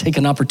doesn't take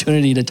an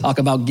opportunity to talk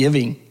about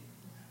giving?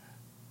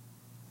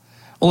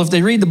 Well, if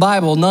they read the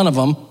Bible, none of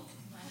them,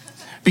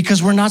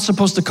 because we're not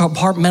supposed to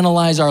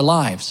compartmentalize our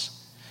lives.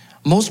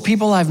 Most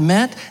people I've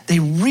met, they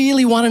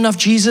really want enough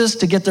Jesus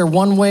to get their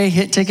one-way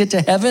hit ticket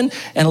to heaven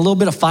and a little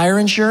bit of fire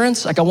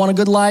insurance. Like, I want a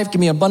good life, give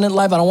me an abundant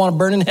life, I don't want to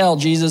burn in hell,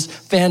 Jesus,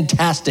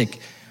 fantastic.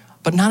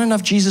 But not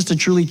enough Jesus to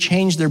truly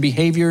change their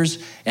behaviors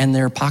and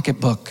their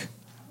pocketbook.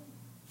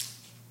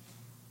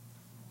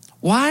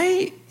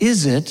 Why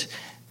is it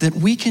that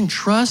we can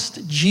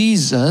trust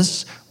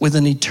Jesus with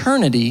an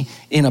eternity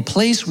in a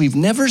place we've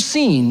never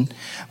seen?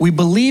 We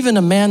believe in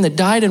a man that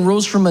died and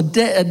rose from the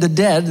dead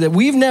that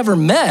we've never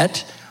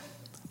met,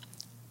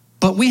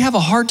 but we have a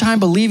hard time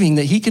believing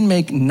that he can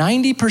make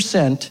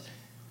 90%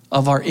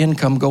 of our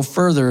income go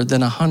further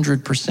than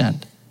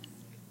 100%.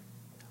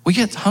 We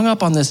get hung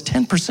up on this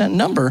 10%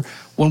 number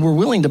when we're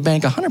willing to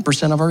bank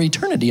 100% of our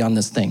eternity on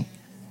this thing.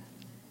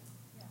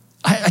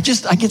 I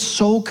get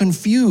so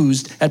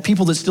confused at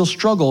people that still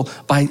struggle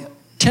by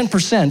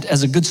 10%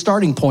 as a good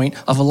starting point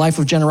of a life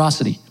of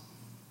generosity.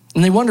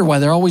 And they wonder why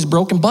they're always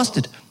broke and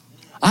busted.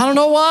 I don't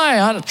know why.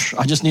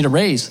 I just need a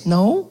raise.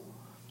 No,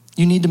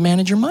 you need to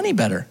manage your money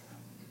better.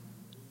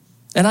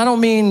 And I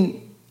don't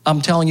mean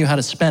I'm telling you how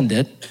to spend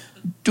it.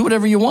 Do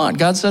whatever you want.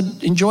 God said,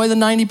 enjoy the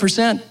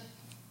 90%.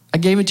 I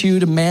gave it to you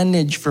to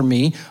manage for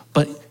me,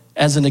 but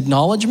as an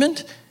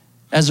acknowledgement,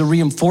 as a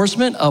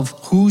reinforcement of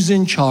who's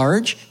in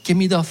charge, give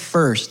me the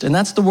first. And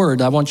that's the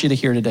word I want you to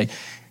hear today.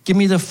 Give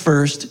me the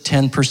first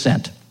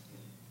 10%.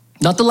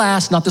 Not the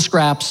last, not the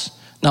scraps,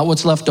 not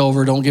what's left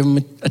over. Don't give them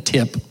a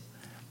tip.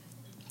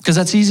 Because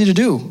that's easy to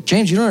do.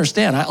 James, you don't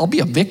understand. I'll be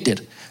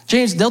evicted.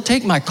 James, they'll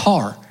take my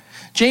car.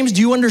 James,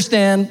 do you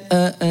understand?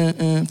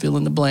 Fill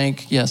in the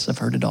blank. Yes, I've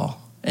heard it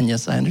all. And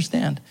yes, I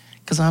understand.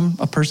 Because I'm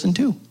a person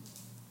too.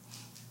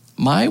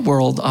 My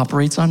world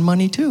operates on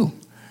money too.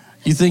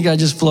 You think I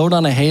just float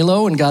on a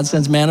halo and God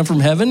sends manna from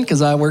heaven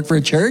because I work for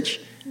a church?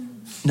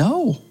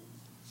 No.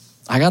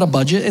 I got to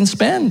budget and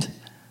spend.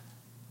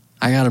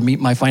 I got to meet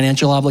my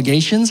financial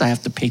obligations. I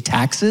have to pay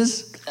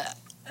taxes.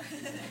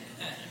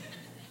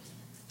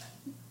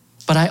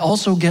 But I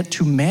also get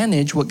to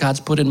manage what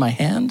God's put in my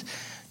hand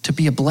to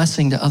be a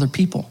blessing to other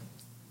people.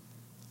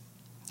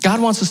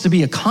 God wants us to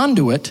be a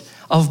conduit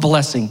of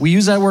blessing. We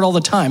use that word all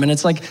the time, and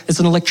it's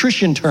an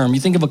electrician term. You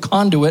think of a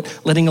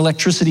conduit letting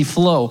electricity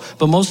flow,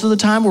 but most of the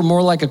time we're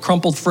more like a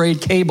crumpled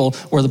frayed cable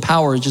where the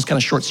power is just kind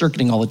of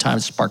short-circuiting all the time.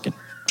 It's sparking.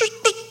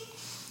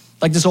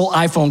 Like this old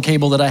iPhone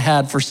cable that I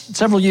had for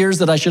several years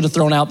that I should have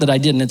thrown out that I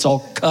didn't. It's all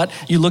cut.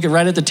 You look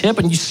right at the tip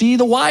and you see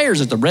the wires.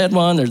 There's the red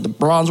one, there's the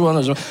bronze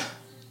one.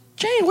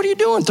 Jane, what are you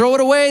doing? Throw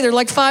it away. They're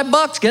like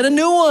 $5. Get a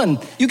new one.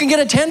 You can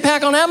get a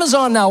 10-pack on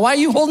Amazon now. Why are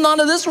you holding on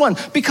to this one?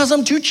 Because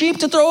I'm too cheap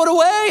to throw it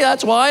away.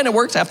 That's why, and it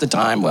works half the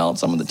time. Well,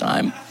 some of the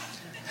time.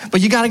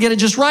 But you got to get it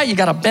just right. You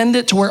got to bend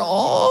it to where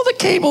all the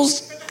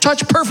cables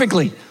touch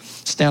perfectly.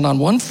 Stand on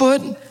one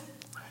foot,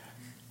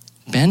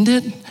 bend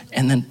it,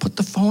 and then put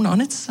the phone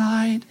on its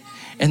side.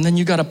 And then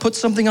you got to put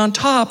something on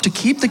top to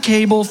keep the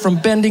cable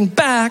from bending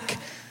back.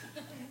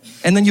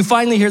 And then you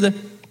finally hear the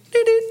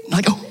dee-dee.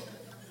 Like, oh,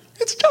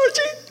 it's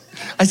charging.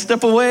 I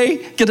step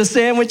away, get a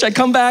sandwich, I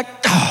come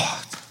back,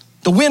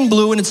 the wind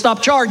blew and it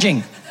stopped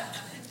charging.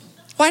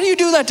 Why do you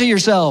do that to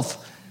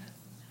yourself?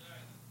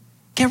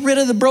 Get rid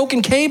of the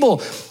broken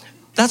cable.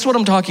 That's what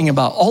I'm talking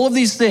about. All of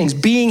these things,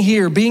 being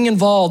here, being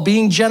involved,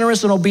 being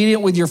generous and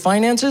obedient with your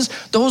finances,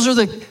 those are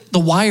the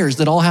wires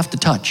that all have to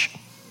touch.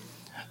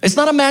 It's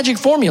not a magic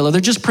formula.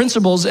 They're just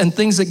principles and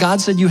things that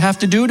God said you have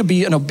to do to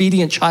be an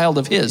obedient child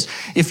of his.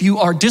 If you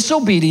are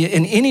disobedient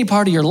in any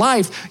part of your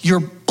life, you're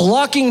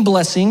blocking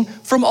blessing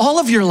from all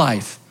of your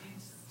life.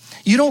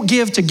 You don't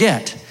give to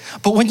get,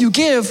 but when you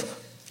give,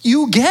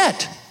 you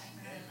get.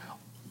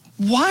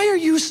 Why are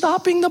you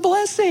stopping the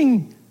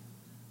blessing?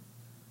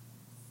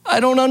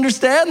 I don't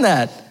understand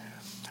that.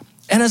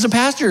 And as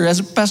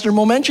Pastor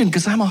Mo mentioned,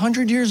 because I'm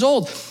 100 years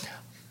old,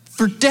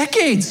 for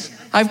decades,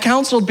 I've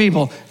counseled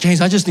people.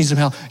 James, I just need some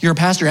help. You're a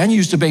pastor and you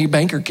used to be a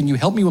banker. Can you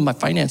help me with my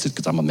finances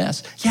because I'm a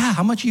mess? Yeah,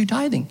 how much are you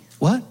tithing?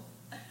 What?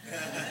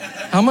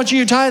 How much are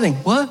you tithing?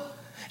 What?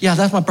 Yeah,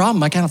 that's my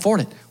problem. I can't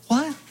afford it.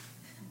 What?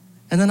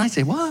 And then I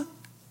say, what?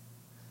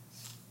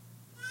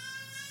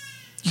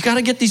 You got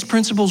to get these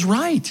principles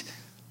right.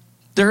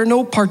 There are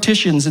no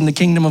partitions in the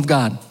kingdom of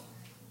God.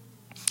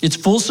 It's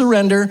full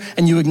surrender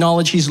and you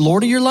acknowledge he's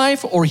Lord of your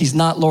life or he's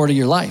not Lord of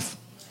your life.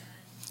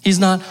 He's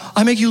not,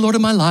 I make you Lord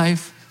of my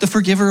life, the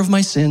forgiver of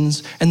my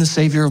sins, and the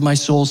savior of my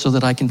soul so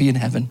that I can be in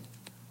heaven.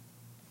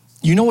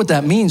 You know what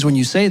that means when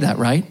you say that,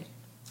 right?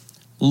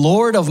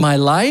 Lord of my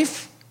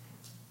life,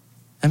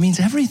 that means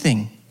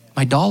everything.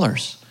 My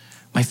dollars,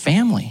 my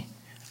family,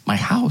 my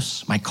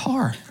house, my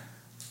car,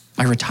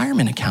 my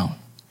retirement account,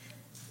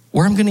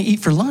 where I'm gonna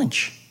eat for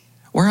lunch,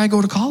 where I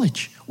go to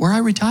college, where I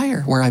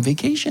retire, where I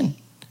vacation,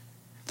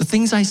 the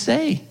things I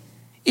say,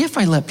 if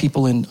I let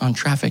people in on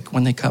traffic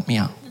when they cut me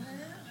out.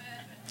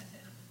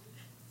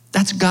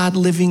 That's God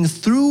living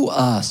through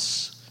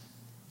us.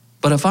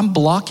 But if I'm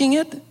blocking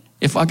it,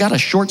 if I got a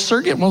short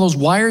circuit, one of those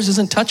wires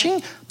isn't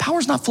touching,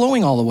 power's not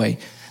flowing all the way.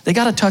 They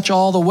got to touch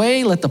all the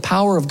way, let the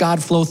power of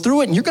God flow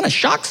through it, and you're going to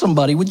shock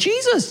somebody with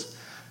Jesus.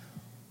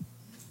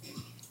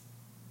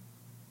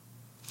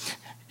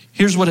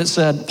 Here's what it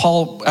said.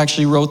 Paul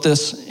actually wrote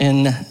this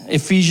in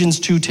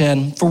Ephesians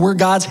 2:10. For we're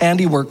God's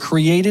handiwork,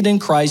 created in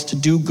Christ to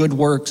do good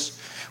works,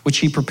 which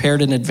he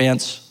prepared in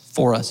advance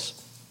for us.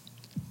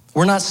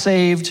 We're not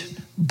saved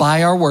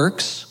by our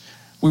works.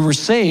 We were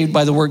saved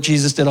by the work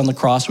Jesus did on the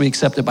cross. We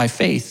accept it by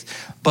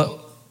faith. But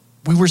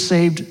we were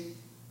saved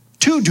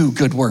to do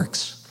good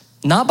works.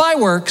 Not by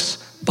works,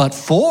 but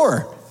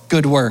for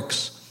good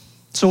works.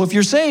 So if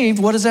you're saved,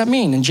 what does that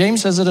mean? And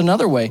James says it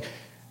another way.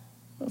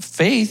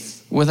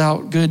 Faith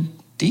without good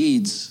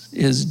deeds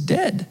is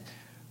dead.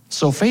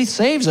 So faith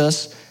saves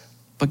us,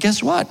 but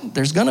guess what?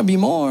 There's gonna be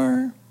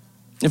more.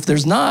 If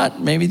there's not,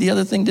 maybe the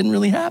other thing didn't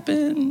really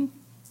happen.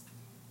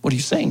 What are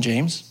you saying,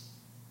 James?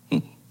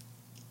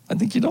 I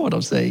think you know what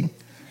I'm saying.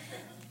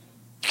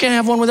 You can't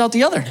have one without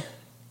the other.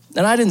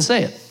 And I didn't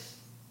say it.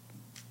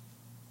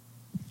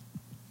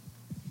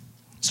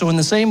 So in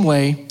the same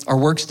way, our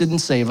works didn't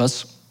save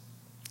us,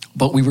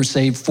 but we were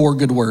saved for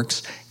good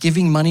works.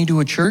 Giving money to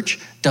a church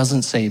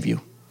doesn't save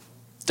you,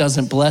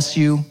 doesn't bless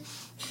you,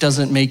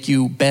 doesn't make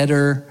you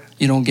better.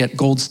 You don't get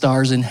gold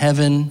stars in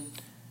heaven.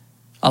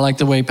 I like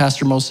the way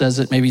Pastor Mo says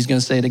it. Maybe he's going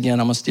to say it again.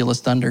 I'm going to steal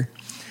his thunder.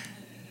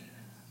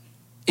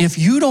 If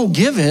you don't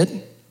give it,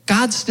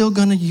 God's still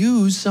going to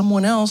use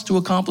someone else to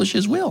accomplish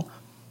his will.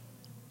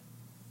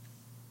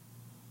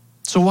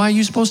 So why are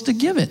you supposed to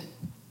give it?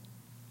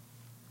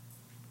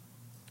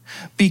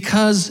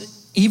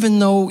 Because even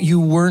though you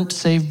weren't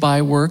saved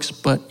by works,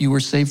 but you were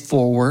saved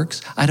for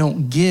works, I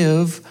don't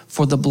give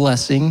for the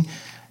blessing.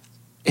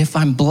 If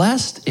I'm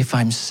blessed, if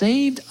I'm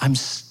saved, I'm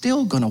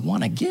still going to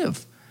want to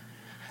give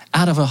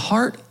out of a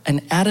heart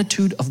and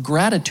attitude of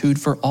gratitude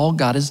for all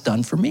God has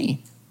done for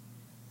me.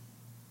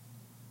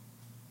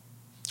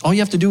 All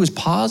you have to do is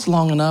pause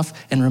long enough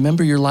and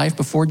remember your life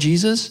before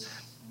Jesus.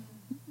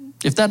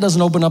 If that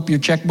doesn't open up your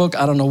checkbook,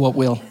 I don't know what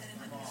will.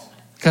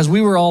 Because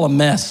we were all a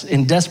mess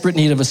in desperate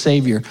need of a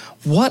Savior.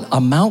 What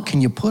amount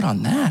can you put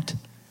on that?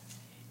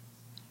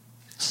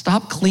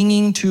 Stop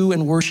clinging to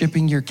and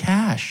worshiping your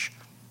cash.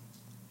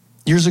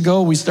 Years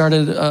ago, we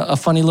started a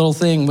funny little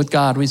thing with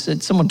God. We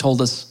said, someone told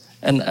us,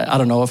 and I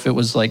don't know if it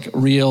was like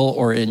real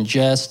or in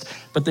jest,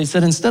 but they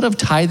said, instead of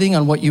tithing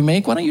on what you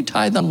make, why don't you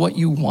tithe on what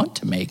you want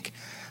to make?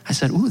 I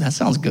said, ooh, that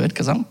sounds good,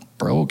 because I'm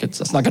broke.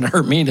 That's not going to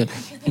hurt me to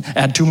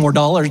add $2 more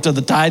to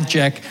the tithe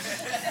check.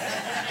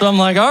 So I'm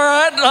like, all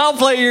right, I'll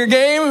play your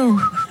game.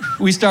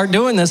 We start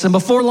doing this, and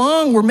before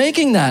long, we're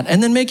making that,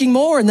 and then making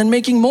more, and then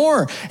making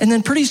more. And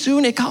then pretty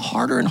soon, it got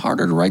harder and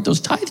harder to write those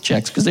tithe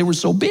checks because they were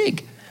so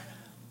big.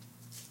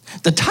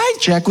 The tithe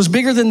check was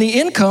bigger than the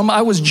income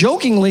I was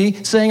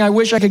jokingly saying I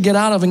wish I could get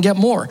out of and get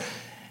more.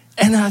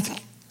 And I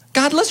think,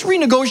 God, let's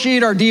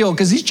renegotiate our deal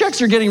because these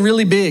checks are getting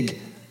really big.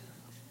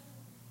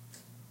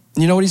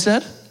 You know what he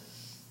said?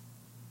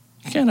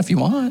 You can if you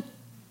want.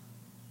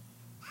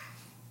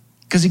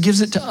 Because he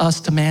gives it to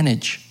us to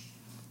manage.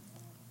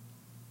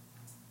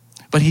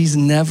 But he's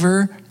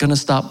never going to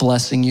stop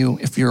blessing you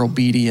if you're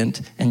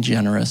obedient and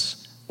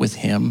generous with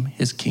him,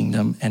 his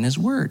kingdom, and his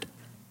word.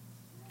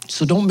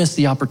 So don't miss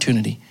the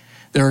opportunity.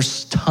 There are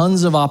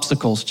tons of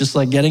obstacles. Just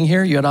like getting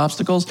here, you had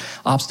obstacles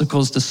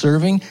to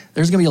serving.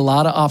 There's going to be a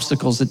lot of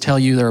obstacles that tell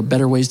you there are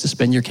better ways to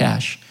spend your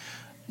cash.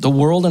 The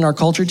world and our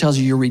culture tells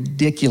you you're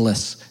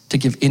ridiculous to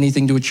give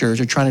anything to a church.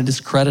 They're trying to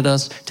discredit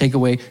us, take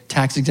away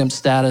tax-exempt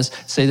status,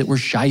 say that we're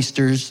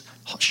shysters,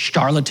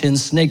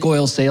 charlatans, snake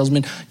oil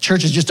salesmen.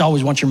 Churches just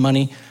always want your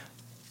money.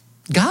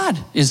 God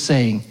is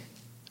saying,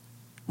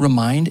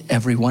 remind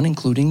everyone,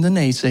 including the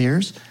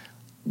naysayers,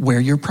 where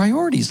your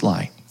priorities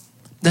lie.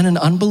 Then an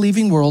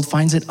unbelieving world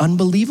finds it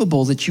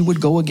unbelievable that you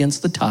would go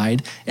against the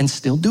tide and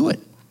still do it.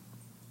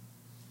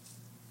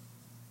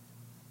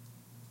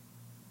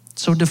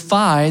 So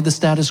defy the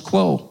status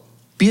quo.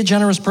 Be a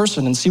generous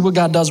person and see what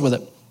God does with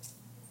it.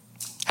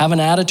 Have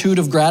an attitude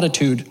of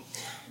gratitude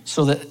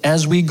so that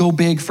as we go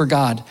big for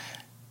God,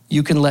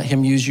 you can let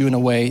him use you in a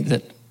way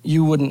that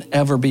you wouldn't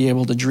ever be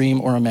able to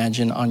dream or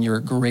imagine on your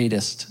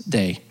greatest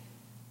day.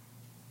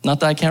 Not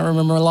that I can't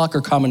remember lock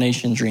or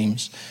combination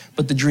dreams,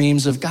 but the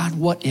dreams of, God,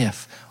 what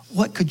if?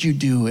 What could you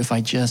do if I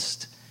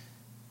just,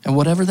 and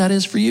whatever that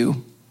is for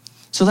you.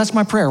 So that's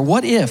my prayer.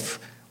 What if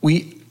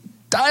we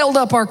dialed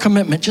up our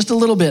commitment just a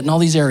little bit in all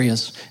these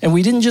areas, and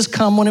we didn't just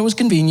come when it was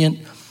convenient,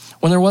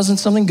 when there wasn't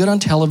something good on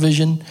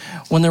television,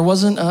 when there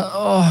wasn't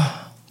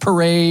a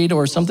parade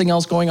or something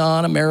else going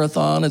on, a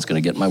marathon that's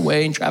going to get in my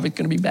way and traffic's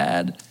going to be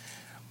bad.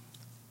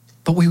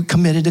 But we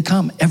committed to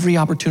come every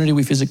opportunity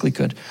we physically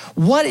could.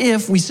 What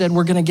if we said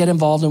we're going to get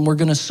involved and we're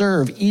going to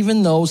serve,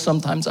 even though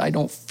sometimes I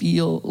don't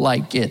feel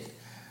like it?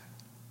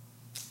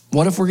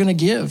 What if we're going to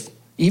give,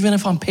 even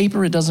if on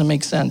paper it doesn't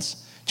make sense?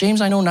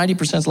 James, I know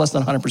 90% is less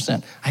than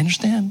 100%. I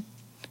understand.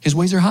 His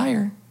ways are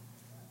higher.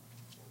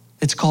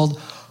 It's called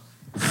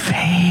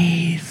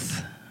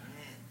faith.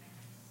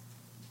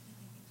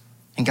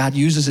 And God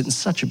uses it in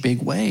such a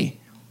big way.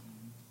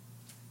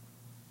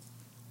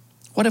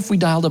 What if we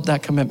dialed up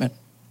that commitment?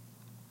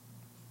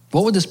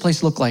 What would this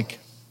place look like?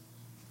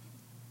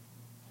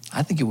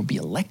 I think it would be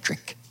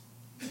electric.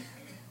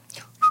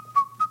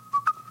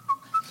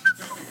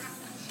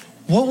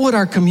 What would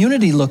our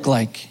community look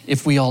like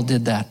if we all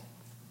did that?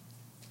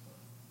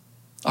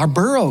 Our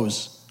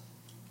boroughs.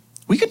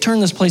 We could turn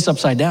this place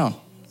upside down.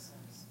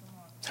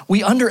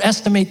 We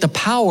underestimate the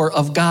power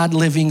of God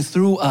living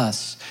through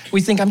us.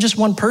 We think I'm just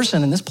one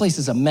person and this place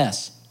is a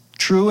mess.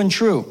 True and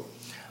true.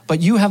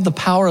 But you have the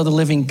power of the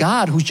living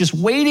God who's just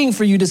waiting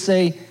for you to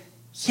say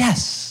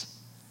yes.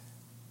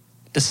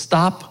 To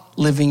stop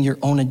living your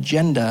own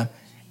agenda.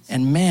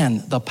 And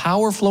man, the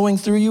power flowing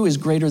through you is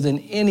greater than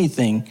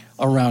anything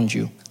around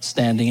you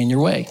standing in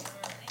your way.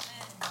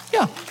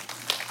 Yeah.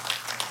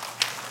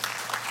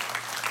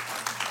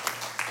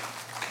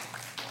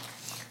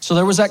 So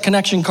there was that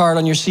connection card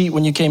on your seat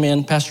when you came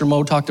in. Pastor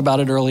Mo talked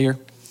about it earlier.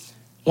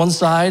 One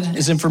side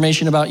is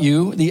information about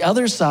you. The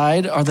other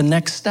side are the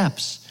next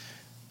steps.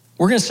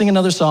 We're going to sing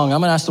another song. I'm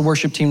going to ask the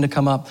worship team to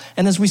come up.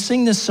 And as we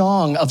sing this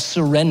song of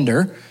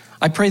surrender,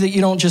 I pray that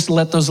you don't just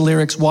let those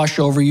lyrics wash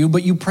over you,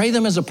 but you pray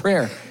them as a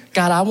prayer.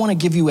 God, I want to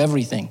give you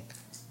everything.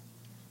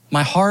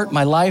 My heart,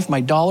 my life, my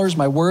dollars,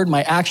 my word,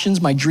 my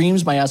actions, my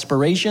dreams, my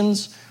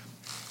aspirations,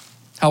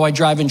 how I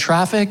drive in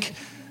traffic.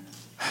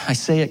 I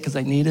say it because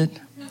I need it.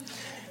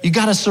 You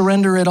got to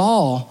surrender it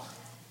all.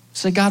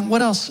 Say, God,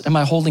 what else am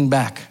I holding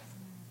back?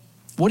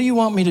 What do you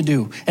want me to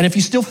do? And if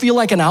you still feel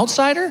like an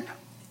outsider,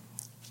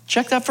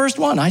 check that first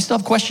one. I still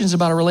have questions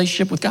about a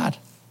relationship with God.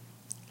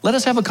 Let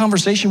us have a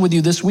conversation with you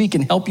this week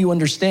and help you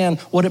understand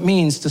what it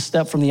means to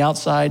step from the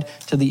outside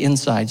to the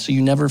inside so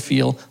you never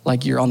feel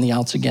like you're on the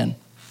outs again.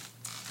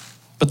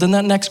 But then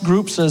that next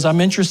group says,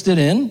 I'm interested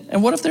in,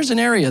 and what if there's an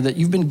area that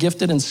you've been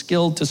gifted and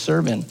skilled to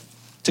serve in,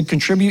 to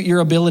contribute your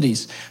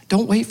abilities?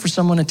 Don't wait for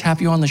someone to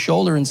tap you on the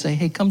shoulder and say,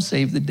 hey, come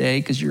save the day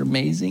because you're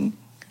amazing.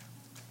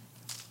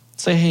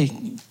 Say,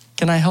 hey,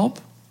 can I help?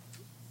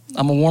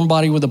 I'm a warm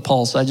body with a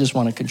pulse. I just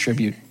want to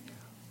contribute.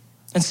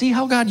 And see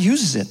how God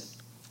uses it.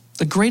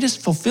 The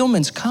greatest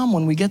fulfillments come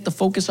when we get the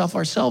focus off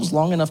ourselves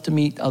long enough to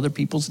meet other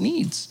people's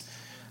needs.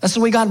 That's the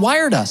way God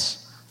wired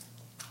us.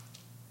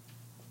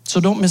 So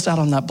don't miss out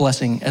on that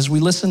blessing. As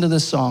we listen to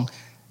this song,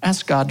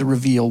 ask God to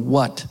reveal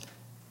what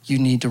you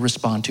need to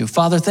respond to.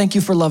 Father, thank you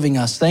for loving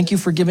us. Thank you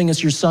for giving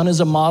us your son as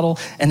a model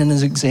and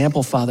as an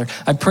example, Father.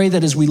 I pray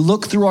that as we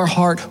look through our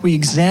heart, we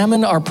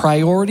examine our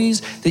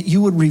priorities, that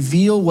you would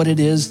reveal what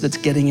it is that's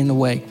getting in the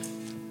way.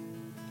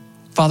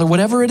 Father,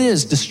 whatever it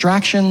is,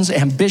 distractions,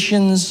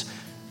 ambitions,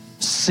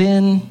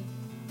 sin,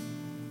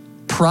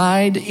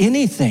 pride,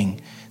 anything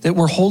that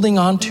we're holding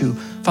on to,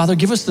 Father,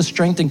 give us the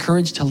strength and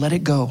courage to let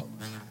it go.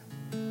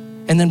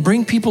 And then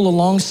bring people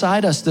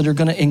alongside us that are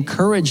going to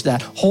encourage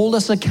that, hold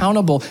us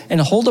accountable,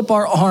 and hold up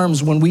our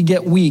arms when we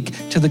get weak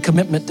to the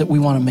commitment that we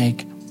want to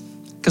make.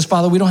 Because,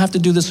 Father, we don't have to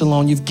do this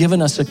alone. You've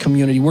given us a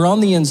community. We're on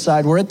the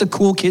inside. We're at the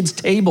cool kids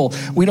table.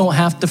 We don't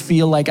have to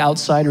feel like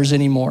outsiders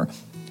anymore.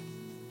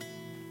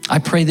 I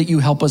pray that you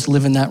help us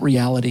live in that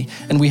reality,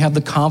 and we have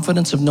the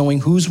confidence of knowing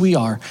whose we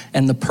are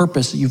and the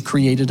purpose that you've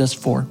created us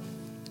for.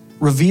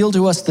 Reveal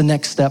to us the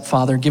next step,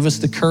 Father. Give us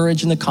the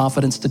courage and the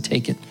confidence to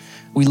take it.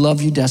 We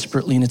love you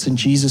desperately, and it's in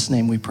Jesus'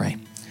 name we pray.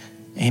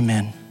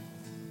 Amen.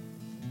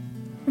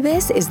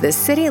 This is the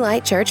City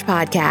Light Church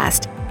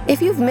podcast.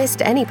 If you've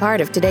missed any part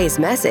of today's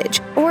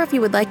message, or if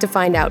you would like to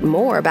find out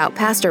more about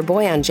Pastor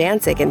Boyan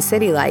Jancic and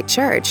City Light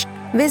Church,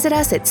 visit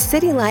us at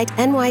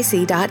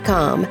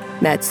citylightnyc.com.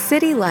 That's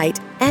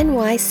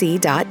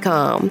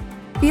citylightnyc.com.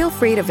 Feel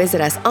free to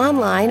visit us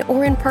online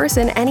or in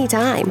person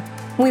anytime.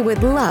 We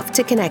would love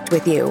to connect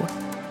with you.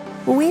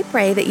 We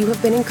pray that you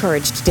have been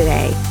encouraged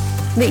today,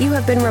 that you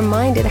have been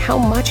reminded how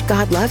much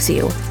God loves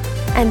you,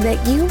 and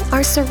that you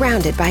are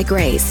surrounded by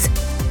grace.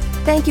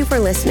 Thank you for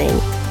listening.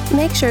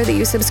 Make sure that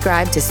you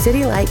subscribe to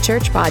City Light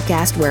Church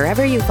Podcast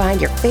wherever you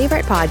find your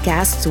favorite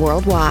podcasts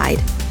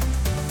worldwide.